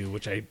season 2,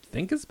 which I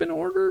think has been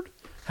ordered.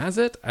 Has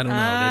it? I don't know.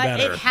 They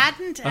better. It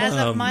hadn't as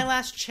of my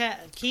last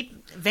check.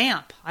 Keep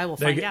Vamp. I will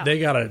find out. They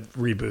got to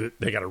reboot.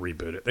 They got to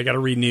reboot it. They got to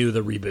renew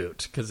the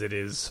reboot because it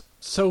is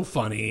so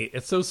funny.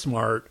 It's so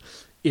smart.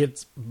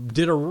 It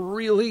did a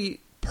really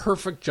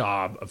perfect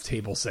job of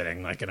table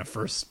sitting, in a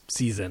first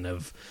season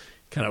of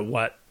kind of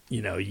what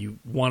you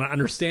want to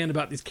understand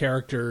about these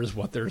characters,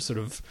 what their sort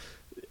of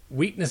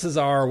weaknesses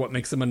are, what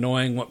makes them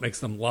annoying, what makes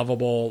them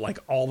lovable.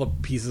 All the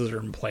pieces are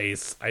in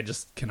place. I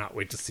just cannot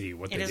wait to see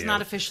what they do. It is not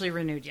officially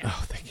renewed yet.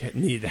 Oh,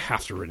 they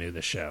have to renew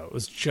the show. It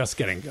was just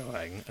getting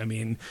going. I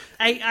mean,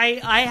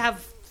 I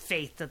have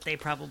faith that they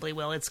probably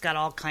will. It's got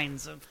all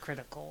kinds of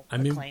critical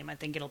acclaim. I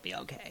think it'll be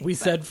okay. We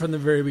said from the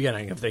very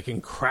beginning, if they can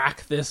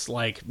crack this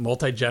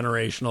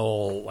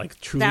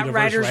multi-generational, true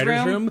diverse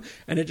writers room,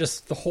 and it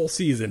just the whole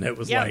season, it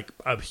was a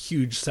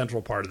huge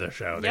central part of the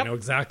show. They know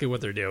exactly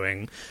what they're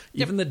doing.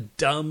 Even the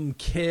dumb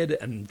kid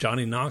and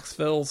Johnny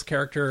Knoxville's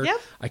character,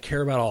 I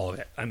care about all of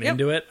it. I'm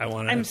into it.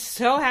 I'm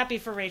so happy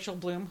for Rachel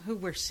Bloom, who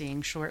we're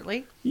seeing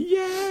shortly.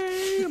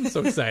 Yay! I'm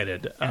so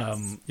excited.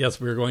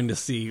 Yes, we're going to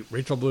see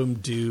Rachel Bloom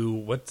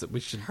do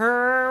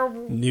her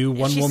new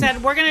one. She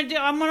said, "We're gonna do.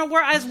 I'm gonna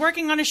work. I was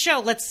working on a show.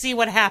 Let's see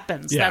what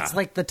happens." Yeah. That's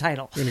the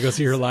title. We're gonna go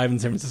see her live in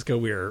San Francisco.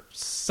 We are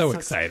so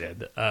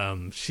excited.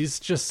 She's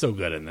just so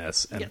good in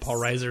this, and Paul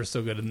Reiser's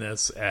so good in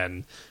this,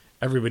 and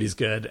everybody's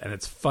good, and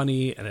it's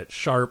funny, and it's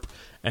sharp,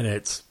 and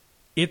it's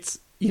it's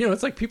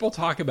like people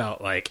talk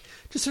about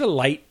just sort of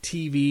light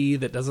TV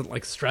that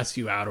doesn't stress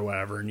you out or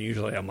whatever. And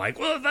usually I'm like,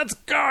 well, that's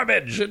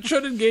garbage. It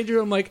should engage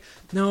you. I'm like,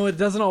 no, it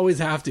doesn't always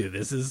have to.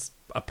 This is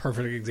a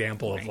perfect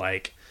example of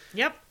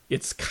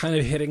it's kind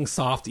of hitting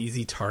soft,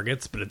 easy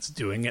targets, but it's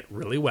doing it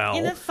really well.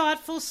 In a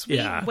thoughtful,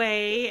 sweet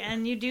way,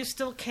 and you do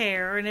still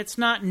care, and it's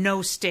not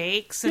no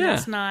stakes, and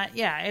it's not,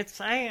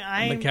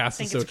 and the cast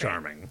is so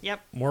charming.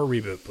 Yep. More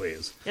Reboot,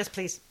 please. Yes,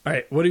 please. All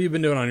right, what have you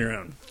been doing on your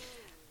own?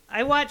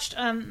 I watched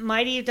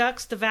Mighty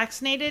Ducks, The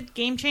Vaccinated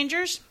Game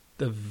Changers.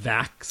 The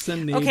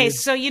Vaccinated Okay,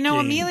 so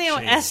Emilio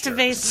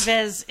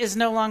Estevez is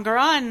no longer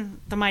on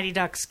the Mighty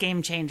Ducks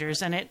Game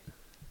Changers, and it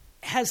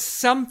has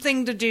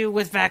something to do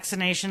with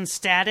vaccination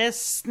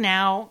status.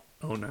 Now,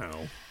 oh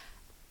no.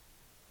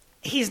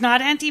 He's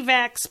not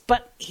anti-vax,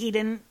 but he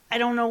didn't... I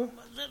don't know.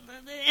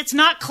 It's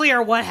not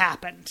clear what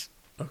happened.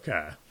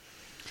 Okay.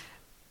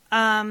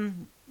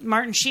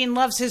 Martin Sheen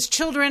loves his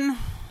children,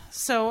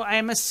 so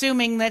I'm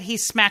assuming that he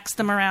smacks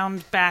them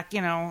around back,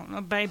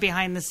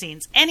 behind the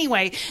scenes.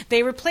 Anyway,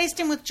 they replaced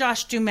him with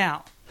Josh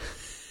Duhamel.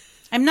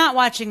 I'm not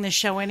watching this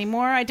show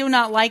anymore. I do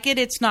not like it.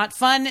 It's not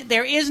fun.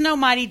 There is no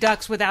Mighty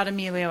Ducks without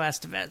Emilio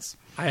Estevez.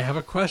 I have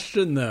a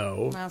question,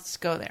 though. Let's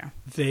go there.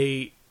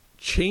 They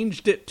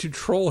changed it to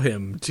troll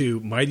him to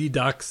Mighty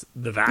Ducks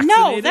the Vaccinated?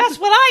 No, that's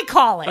what I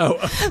call it. Oh,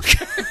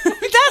 okay.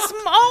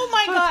 Oh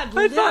my God,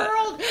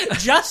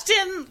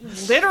 Justin,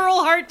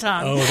 literal heart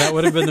tongue. Oh, that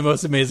would have been the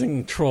most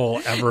amazing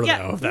troll ever,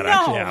 though, if that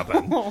actually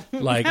happened.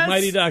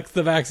 Mighty Ducks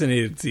the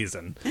Vaccinated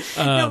season.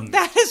 No,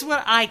 that is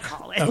what I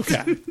call it.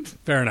 Okay,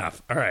 fair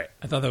enough. All right,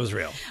 I thought that was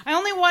real. I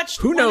only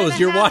watched. Who knows?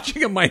 You're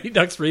watching a Mighty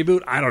Ducks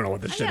reboot. I don't know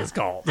what this shit is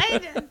called.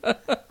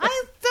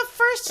 The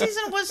first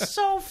season was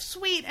so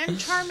sweet and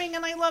charming,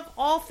 and I love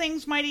all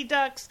things Mighty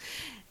Ducks.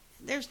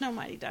 There's no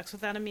Mighty Ducks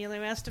without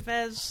Emilio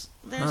Estevez.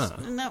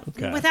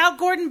 Without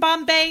Gordon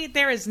Bombay,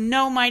 there is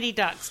no Mighty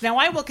Ducks. Now,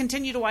 I will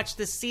continue to watch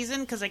this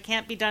season because I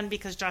can't be done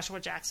because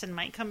Joshua Jackson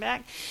might come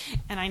back,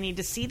 and I need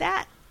to see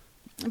that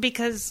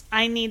because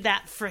I need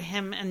that for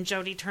him and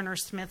Jodie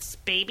Turner-Smith's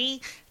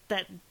baby,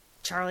 that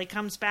Charlie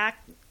comes back,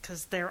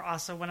 because they're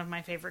also one of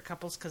my favorite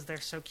couples because they're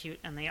so cute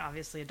and they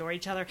obviously adore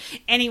each other.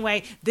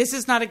 Anyway, this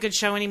is not a good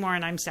show anymore,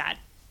 and I'm sad.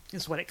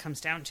 Is what it comes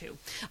down to.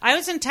 I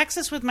was in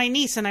Texas with my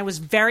niece, and I was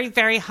very,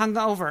 very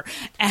hungover.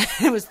 And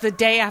it was the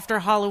day after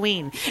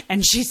Halloween.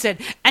 And she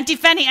said, Auntie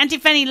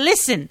Fanny,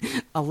 listen,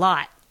 a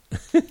lot.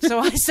 So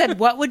I said,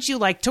 what would you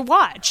like to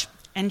watch?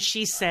 And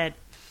she said,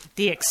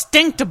 The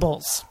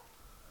Extinctables.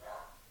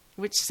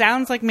 Which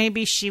sounds like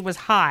maybe she was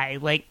high.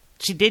 Like,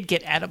 she did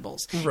get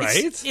edibles.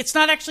 Right. It's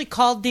not actually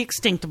called The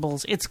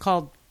Extinctables. It's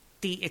called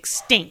the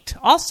Extinct.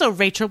 Also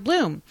Rachel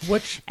Bloom.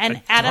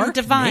 And Adam dark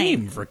Devine.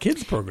 Name for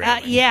kids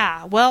programming.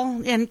 Yeah,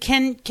 well, and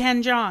Ken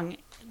Jeong.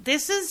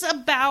 This is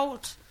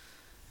about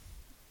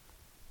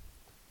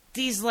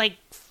these like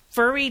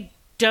furry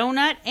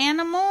donut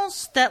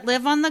animals that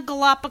live on the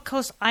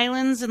Galapagos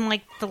Islands in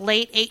like the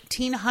late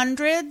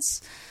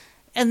 1800s.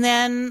 And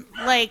then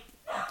like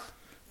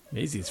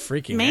Maisie's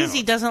freaking Maisie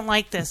out. doesn't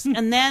like this.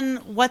 And then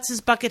what's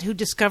his bucket who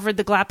discovered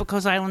the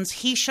Galapagos Islands?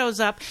 He shows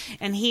up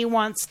and he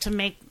wants to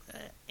make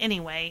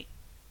anyway.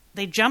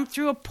 They jump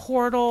through a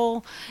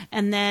portal,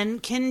 and then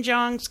Kim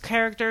Jong's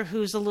character,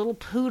 who's a little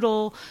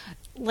poodle,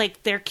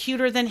 like they're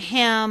cuter than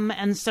him,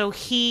 and so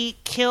he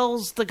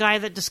kills the guy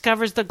that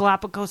discovers the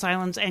Galapagos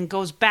Islands and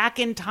goes back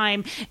in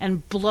time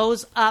and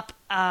blows up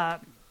a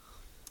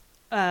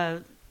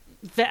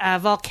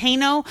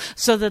volcano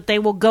so that they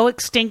will go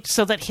extinct,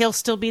 so that he'll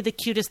still be the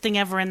cutest thing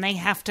ever, and they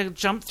have to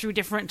jump through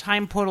different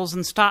time portals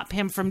and stop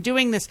him from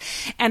doing this.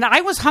 And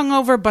I was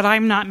hungover, but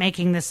I'm not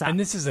making this up. And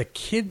this is a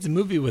kid's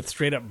movie with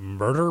straight up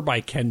murder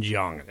by Ken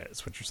Jeong in it,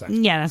 is what you're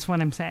saying. Yeah, that's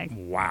what I'm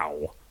saying.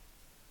 Wow.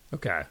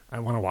 Okay, I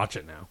want to watch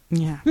it now.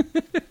 Yeah.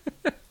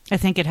 I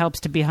think it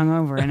helps to be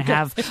hungover and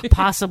have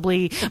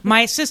possibly...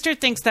 My sister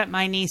thinks that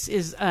my niece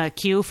is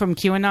Q from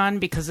QAnon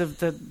because of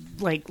the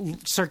like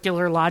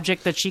circular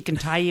logic that she can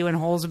tie you in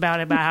holes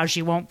about how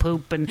she won't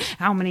poop and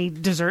how many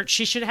desserts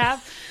she should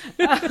have.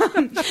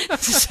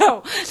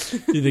 So...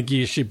 You think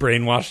she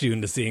brainwashed you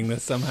into seeing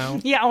this somehow?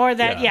 Yeah, or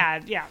that...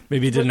 Yeah.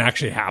 Maybe it didn't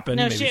actually happen.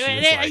 No, Maybe she just,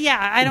 like,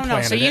 I don't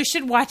know. So you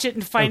should watch it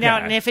and find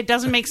out. And if it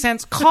doesn't make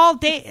sense, call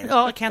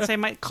I can't say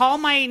call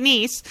my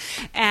niece,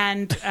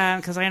 and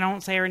because I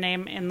don't say her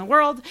name in the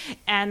world,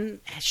 and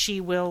she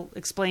will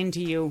explain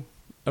to you.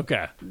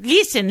 Okay.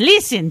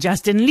 Listen,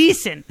 Justin,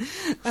 listen.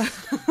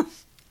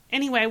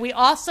 Anyway, we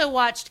also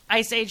watched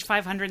Ice Age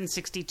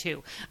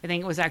 562. I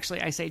think it was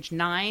actually Ice Age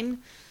 9.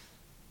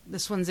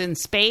 This one's in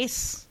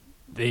space.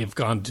 They've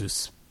gone to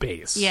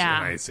space in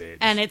Ice Age.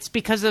 And it's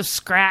because of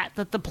Scrat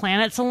that the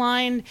planets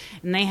aligned,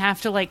 and they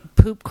have to, like,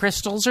 poop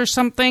crystals or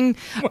something.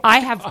 I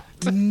have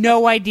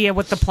no idea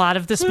what the plot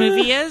of this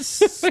movie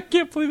is. I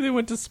can't believe they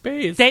went to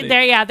space.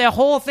 The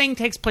whole thing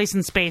takes place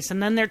in space,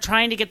 and then they're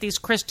trying to get these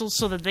crystals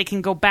so that they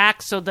can go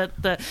back so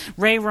that the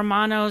Ray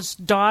Romano's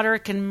daughter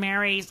can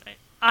marry...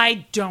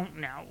 I don't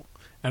know.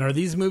 And are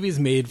these movies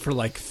made for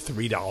like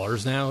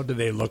 $3 now? Do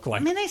they look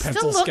like they pencil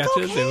still look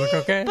sketches? okay. They look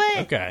okay? But,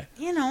 okay.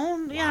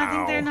 I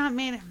think they're not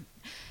made...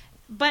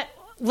 But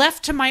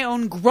left to my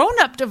own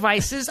grown-up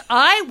devices,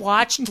 I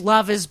watched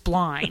Love is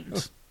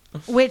Blind.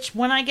 Which,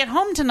 when I get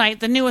home tonight,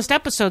 the newest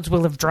episodes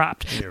will have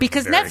dropped. You're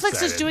because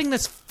Netflix is doing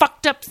this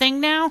fucked up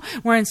thing now,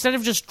 where instead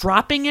of just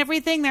dropping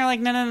everything, they're like,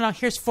 no,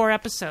 here's 4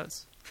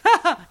 episodes.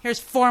 Here's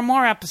 4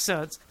 more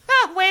episodes.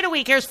 Wait a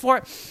week, here's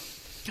 4...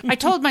 I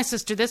told my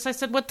sister this. I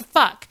said, what the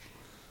fuck?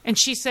 And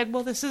she said,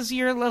 well, this is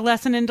your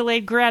lesson in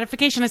delayed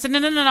gratification. I said,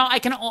 no,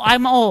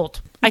 I'm old.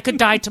 I could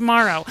die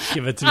tomorrow.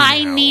 Give it to me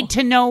I now. need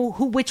to know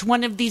which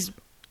one of these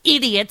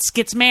idiots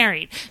gets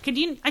married.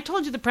 I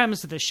told you the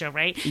premise of this show,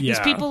 right? Yeah. These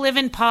people live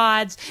in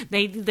pods.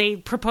 They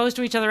propose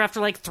to each other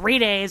after like 3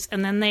 days,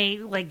 and then they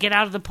like get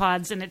out of the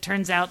pods, and it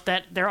turns out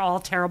that they're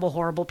all terrible,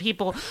 horrible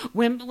people.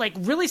 Women, like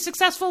really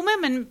successful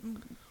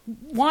women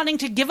wanting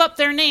to give up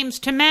their names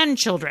to man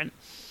children.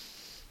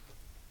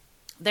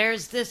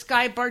 There's this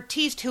guy,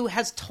 Bartiste, who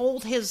has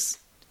told his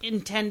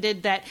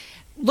intended that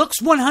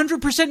looks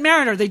 100%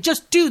 matter. They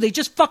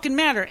just fucking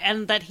matter.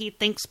 And that he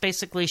thinks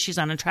basically she's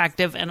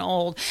unattractive and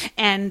old.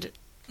 And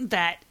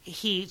that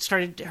his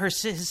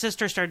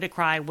sister started to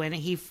cry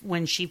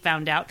when she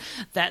found out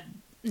that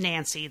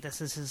Nancy, this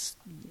is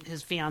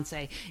his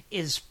fiance,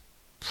 is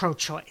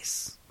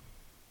pro-choice.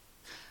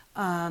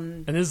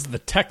 And this is the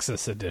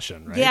Texas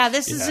edition, right? Yeah,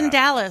 this is in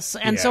Dallas.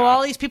 And so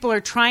all these people are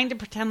trying to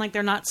pretend like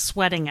they're not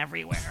sweating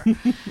everywhere.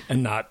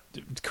 And not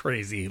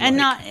crazy. And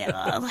not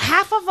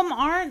half of them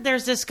aren't.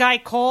 There's this guy,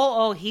 Cole.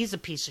 Oh, he's a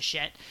piece of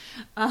shit.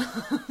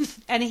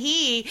 And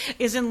he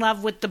is in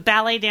love with the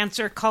ballet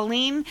dancer,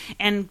 Colleen.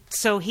 And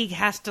so he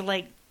has to,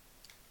 like,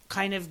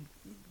 kind of,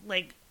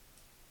 like,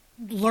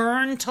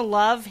 learn to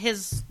love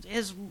his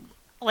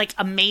like,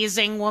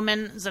 amazing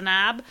woman,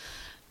 Zanab.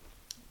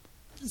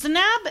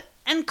 Zanab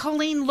and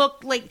Colleen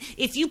look like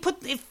if you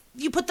put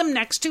them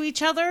next to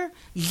each other,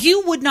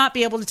 you would not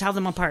be able to tell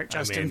them apart,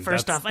 Justin.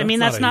 First off,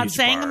 that's not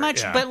saying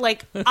much, but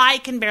like I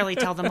can barely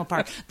tell them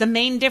apart. The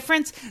main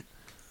difference,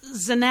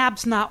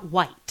 Zanab's not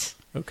white.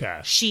 Okay,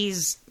 I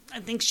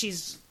think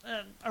she's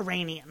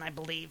Iranian, I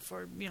believe,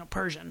 or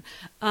Persian.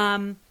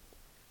 But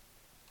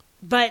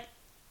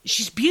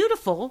she's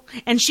beautiful,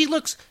 and she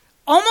looks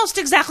almost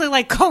exactly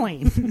like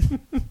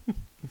Colleen.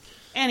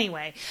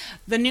 Anyway,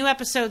 the new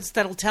episodes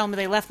that'll tell me,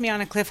 they left me on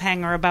a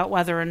cliffhanger about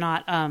whether or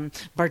not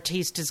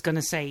Bartiste is going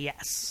to say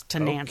yes to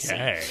Nancy,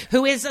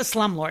 who is a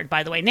slumlord,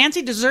 by the way.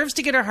 Nancy deserves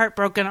to get her heart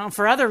broken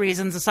for other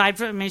reasons aside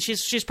from,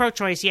 she's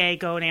pro-choice, yay,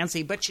 go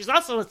Nancy, but she's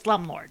also a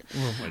slumlord.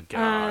 Oh my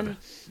God.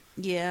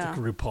 Yeah. It's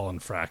like RuPaul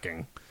and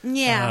fracking.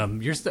 Yeah.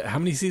 How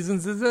many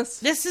seasons is this?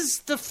 This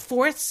is the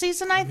 4th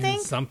season, I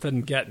think.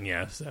 Something getting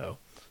you, so.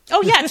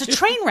 Oh, yeah, it's a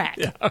train wreck.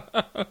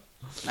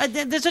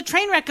 There's a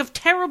train wreck of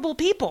terrible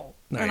people.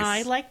 Nice. And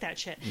I like that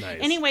shit. Nice.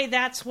 Anyway,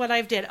 that's what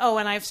I've did. Oh,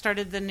 and I've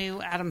started the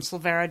new Adam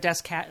Silvera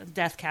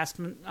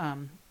Deathcast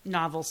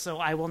novel, so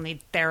I will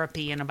need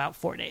therapy in about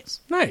 4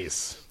 days.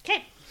 Nice.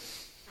 Okay.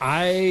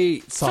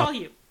 I saw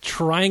you.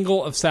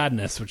 Triangle of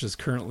Sadness, which is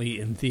currently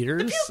in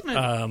theaters.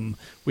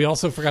 We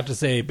also forgot to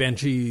say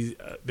Banshees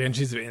of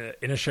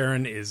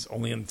Inisherin is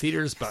only in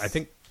theaters, but I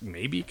think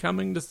maybe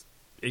coming to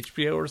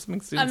HBO or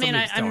something soon. I mean,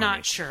 I'm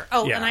not sure.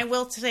 Oh, yeah. And I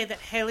will say that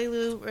Haley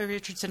Lou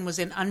Richardson was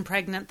in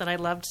Unpregnant that I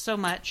loved so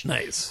much.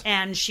 Nice.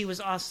 And she was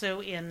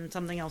also in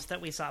something else that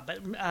we saw.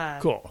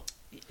 But cool.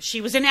 She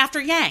was in After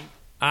Yang.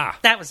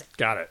 That was it.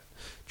 Got it.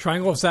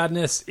 Triangle of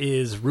Sadness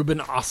is Ruben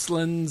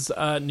Östlund's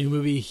new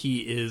movie.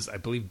 He is, I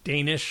believe,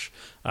 Danish.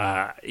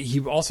 He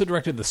also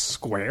directed The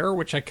Square,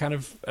 which I kind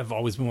of have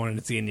always been wanting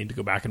to see and need to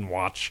go back and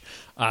watch.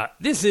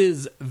 This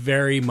is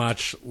very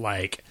much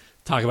like,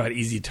 talk about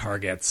easy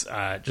targets,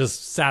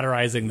 just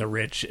satirizing the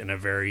rich in a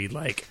very,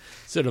 like,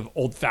 sort of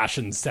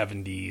old-fashioned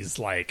 70s,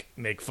 like,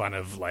 make fun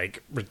of,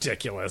 like,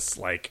 ridiculous,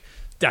 like,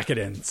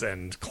 decadence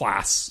and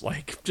class,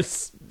 like,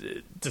 just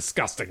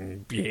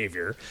disgusting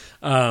behavior.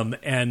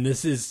 And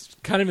this is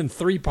kind of in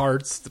 3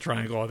 parts. The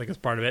triangle, I think, is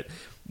part of it.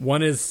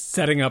 One is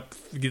setting up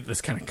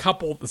this kind of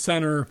couple at the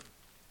center.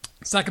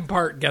 Second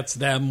part gets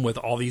them with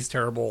all these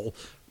terrible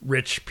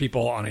rich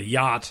people on a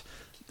yacht.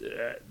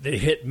 They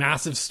hit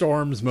massive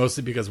storms,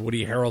 mostly because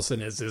Woody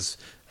Harrelson is this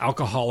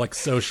alcoholic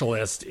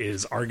socialist,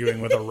 is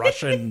arguing with a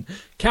Russian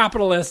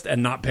capitalist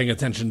and not paying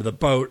attention to the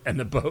boat, and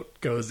the boat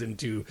goes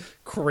into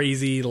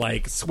crazy,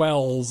 like,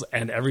 swells,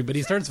 and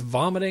everybody starts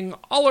vomiting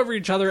all over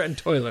each other, and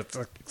toilets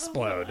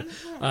explode.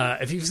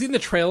 If you've seen the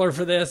trailer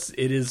for this,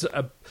 it is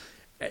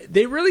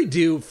they really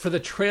do, for the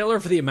trailer,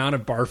 for the amount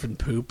of barf and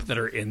poop that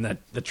are in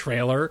the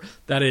trailer,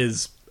 that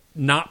is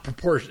not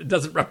proportion. It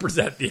doesn't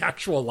represent the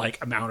actual, like,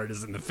 amount it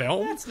is in the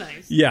film. That's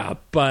nice. Yeah,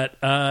 but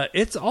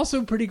it's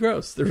also pretty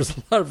gross. There's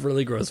a lot of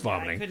really gross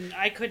vomiting.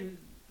 I couldn't.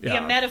 The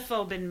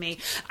emetophobe in me.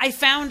 I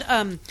found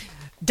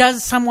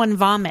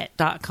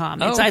doessomeonevomit.com.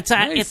 Nice.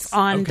 It's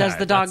on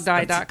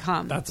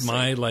doesthedogdie.com. That's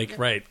my, like,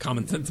 right,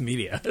 common sense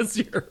media. Is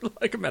you're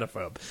like a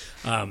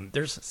emetophobe.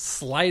 There's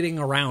sliding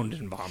around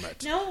in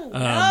vomit.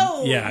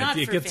 No, yeah, not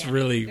it for gets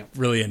family. really,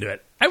 really into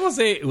it. I will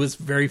say it was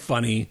very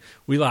funny.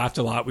 We laughed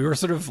a lot. We were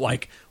sort of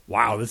like,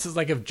 wow, this is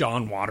like if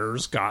John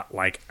Waters got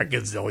like $1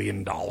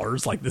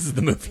 gazillion. Like, this is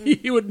the movie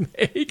he would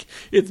make.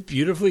 It's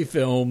beautifully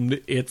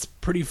filmed. It's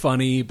pretty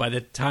funny. By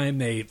the time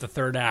the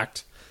third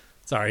act,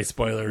 sorry,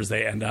 spoilers,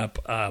 they end up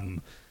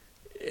in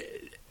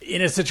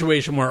a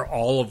situation where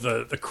all of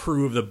the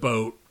crew of the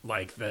boat,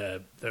 like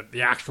the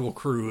actual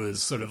crew,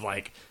 is sort of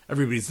like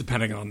everybody's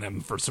depending on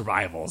them for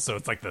survival. So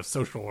it's like the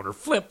social order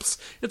flips.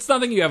 It's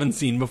nothing you haven't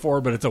seen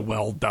before, but it's a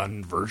well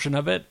done version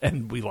of it,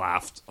 and we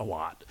laughed a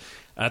lot.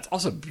 It's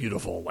also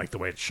beautiful, like the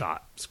way it's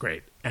shot. It's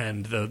great.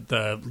 And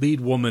the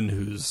lead woman,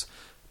 who's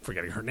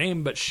forgetting her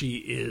name, but she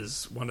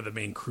is one of the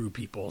main crew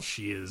people.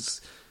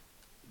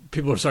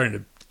 People are starting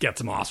to get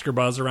some Oscar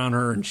buzz around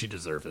her, and she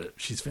deserves it.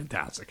 She's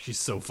fantastic. She's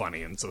so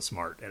funny and so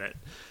smart in it.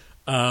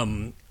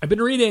 I've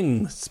been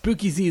reading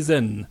Spooky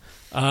Season,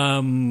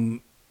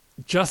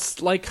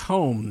 Just Like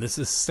Home. This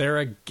is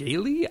Sarah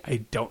Gailey.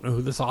 I don't know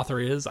who this author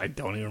is. I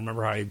don't even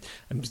remember how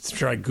I'm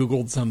sure I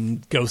Googled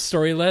some ghost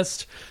story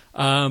list.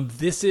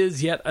 This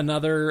is yet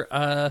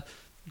another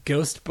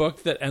ghost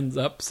book that ends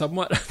up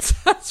somewhat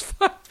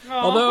satisfying.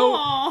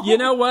 Although, you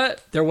know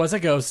what? There was a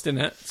ghost in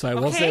it, so I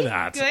will say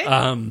that.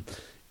 Good.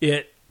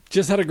 It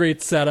just had a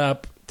great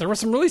setup. There were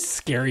some really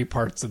scary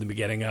parts in the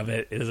beginning of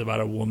it. It is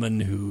about a woman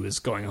who is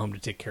going home to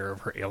take care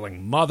of her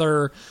ailing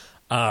mother,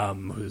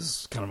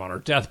 who's kind of on her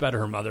deathbed.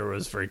 Her mother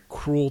was very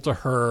cruel to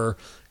her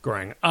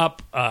growing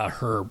up.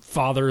 Her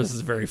father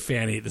is very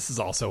fanny. This is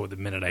also the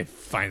minute I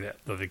find it,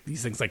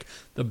 these things like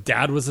the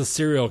dad was a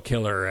serial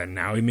killer and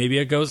now he may be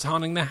a ghost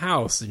haunting the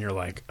house. And you're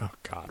like, oh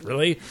God,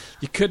 really?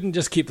 You couldn't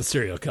just keep the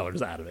serial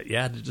killers out of it. You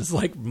had to just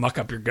like muck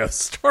up your ghost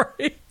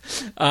story.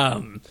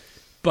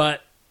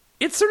 But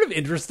it's sort of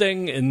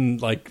interesting,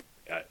 and like,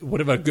 what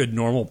if a good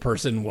normal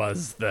person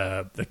was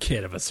the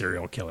kid of a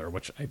serial killer,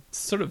 which I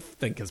sort of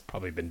think has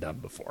probably been done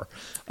before.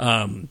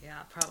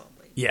 Yeah,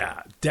 probably.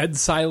 Yeah. Dead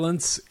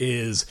Silence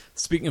is,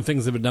 speaking of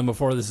things that have been done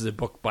before, this is a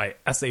book by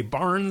S.A.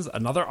 Barnes,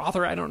 another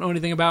author I don't know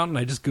anything about, and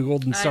I just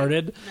Googled and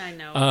started. I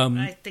know.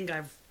 I think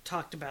I've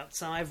talked about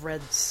some. I've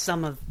read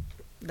some of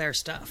their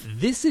stuff.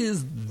 This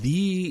is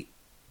the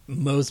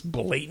most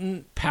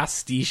blatant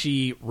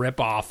pastiche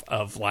ripoff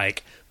of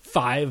like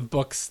 5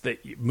 books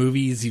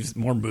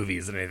more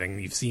movies than anything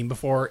you've seen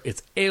before.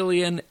 It's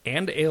Alien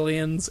and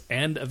Aliens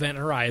and Event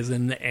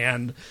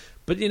Horizon,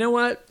 but you know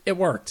what? It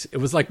worked. It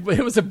was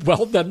a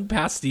well done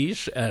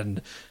pastiche,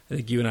 and I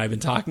think you and I have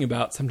been talking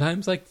about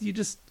sometimes like you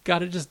just got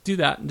to just do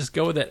that and just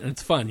go with it, and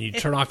it's fun. You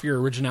turn off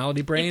your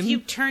originality brain. If you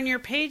turn your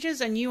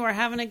pages and you are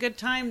having a good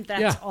time,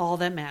 that's all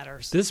that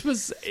matters. This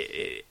was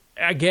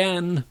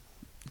again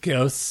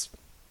ghosts,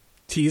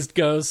 teased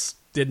ghosts,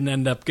 didn't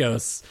end up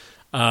ghosts.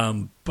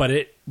 But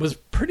it was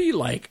pretty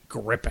like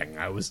gripping.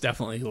 I was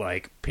definitely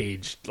like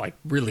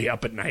really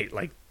up at night,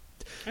 like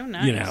Oh,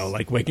 nice. You know,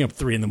 like waking up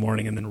 3 a.m.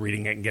 and then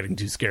reading it and getting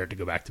too scared to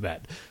go back to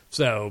bed.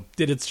 So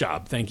did its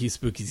job. Thank you,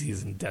 Spooky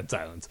Season, Dead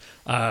Silence.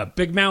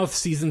 Big Mouth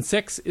Season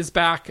 6 is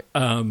back.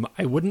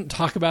 I wouldn't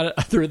talk about it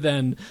other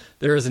than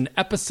there is an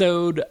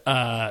episode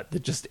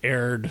that just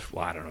aired.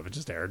 Well, I don't know if it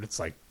just aired. It's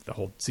like the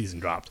whole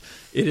season dropped.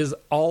 It is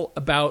all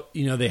about,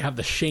 you know, they have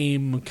the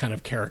shame kind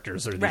of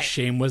characters or the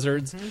shame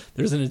wizards. Mm-hmm.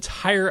 There's an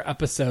entire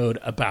episode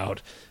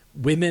about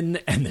women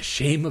and the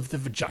shame of the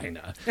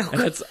vagina.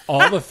 And it's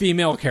all the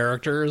female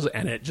characters,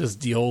 and it just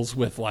deals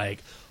with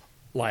like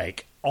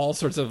all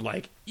sorts of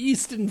like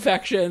yeast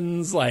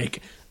infections,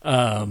 like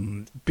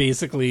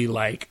basically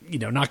like, you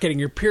know, not getting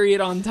your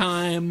period on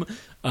time.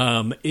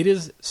 It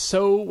is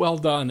so well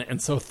done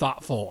and so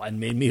thoughtful,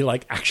 and made me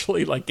like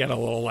actually like get a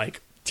little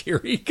like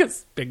teary,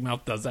 because Big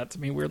Mouth does that to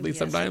me weirdly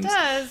sometimes. It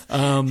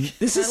does.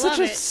 This is such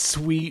a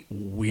sweet,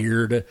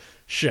 weird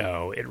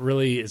show. It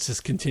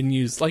just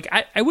continues. Like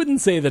I wouldn't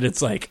say that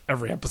it's like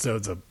every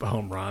episode's a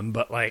home run,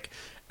 but like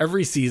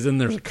every season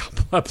there's a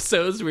couple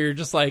episodes where you're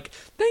just like,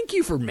 thank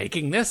you for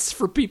making this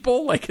for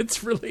people. Like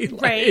it's really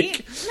like,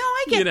 right. No,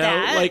 I get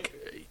that. Like,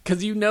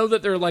 because you know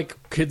that they're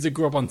like kids that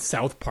grew up on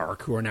South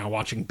Park who are now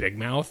watching Big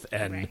Mouth,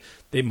 and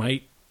they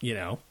might, you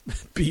know,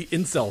 be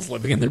incels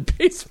living in their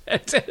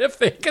basement. And if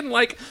they can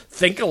like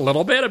think a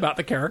little bit about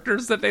the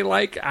characters that they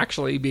like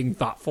actually being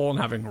thoughtful and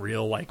having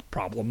real like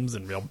problems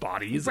and real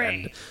bodies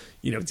and,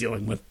 you know,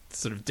 dealing with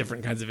sort of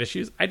different kinds of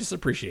issues, I just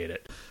appreciate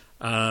it.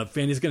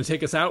 Fanny's going to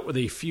take us out with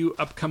a few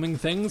upcoming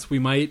things. We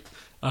might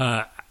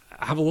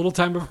have a little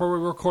time before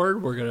we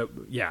record. We're going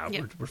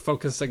to, we're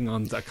focusing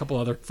on a couple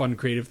other fun,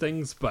 creative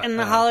things. But and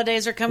the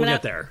holidays are coming up. We'll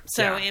get there.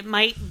 So it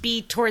might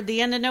be toward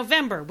the end of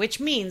November, which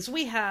means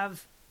we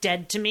have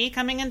Dead to Me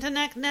coming into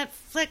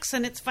Netflix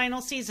in its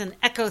final season.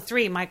 Echo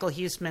 3, Michael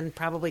Huisman,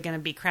 probably going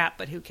to be crap,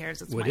 but who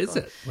cares? It's What Michael. is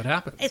it? What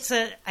happened?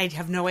 I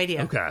have no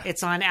idea. Okay.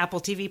 It's on Apple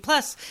TV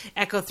Plus.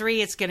 Echo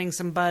 3, it's getting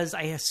some buzz.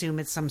 I assume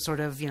it's some sort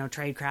of, you know,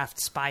 tradecraft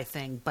spy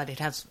thing, but it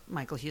has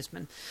Michael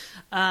Huisman.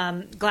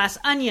 Glass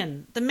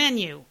Onion, The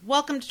Menu,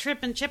 Welcome to Trip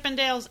and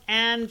Chippendales,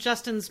 and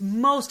Justin's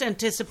most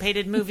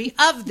anticipated movie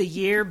of the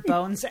year,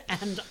 Bones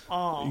and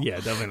All. Yeah,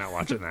 definitely not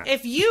watching that.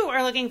 If you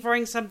are looking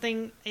for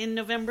something in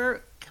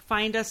November,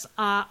 find us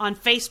on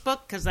Facebook,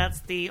 because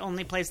that's the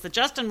only place that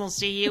Justin will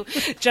see you.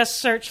 Just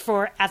search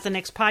for At the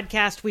Next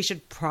Podcast. We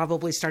should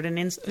probably start an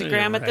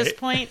Instagram at this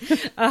point.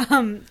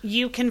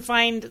 You can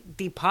find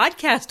the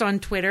podcast on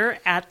Twitter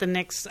at the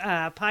Next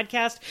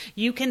Podcast.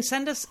 You can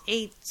send us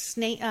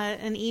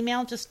an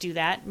email. Just do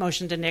that.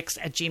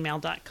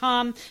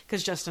 motiontonix@gmail.com,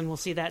 because Justin will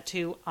see that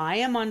too. I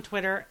am on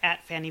Twitter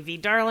at Fanny V.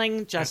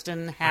 Darling.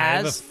 Justin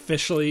has. I've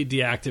officially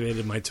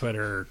deactivated my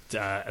Twitter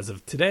as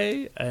of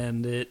today,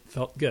 and it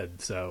felt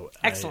good. So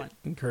excellent.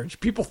 I encourage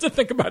people to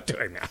think about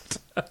doing that.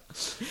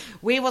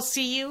 We will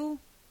see you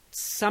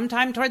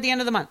sometime toward the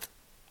end of the month.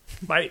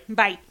 Bye.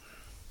 Bye.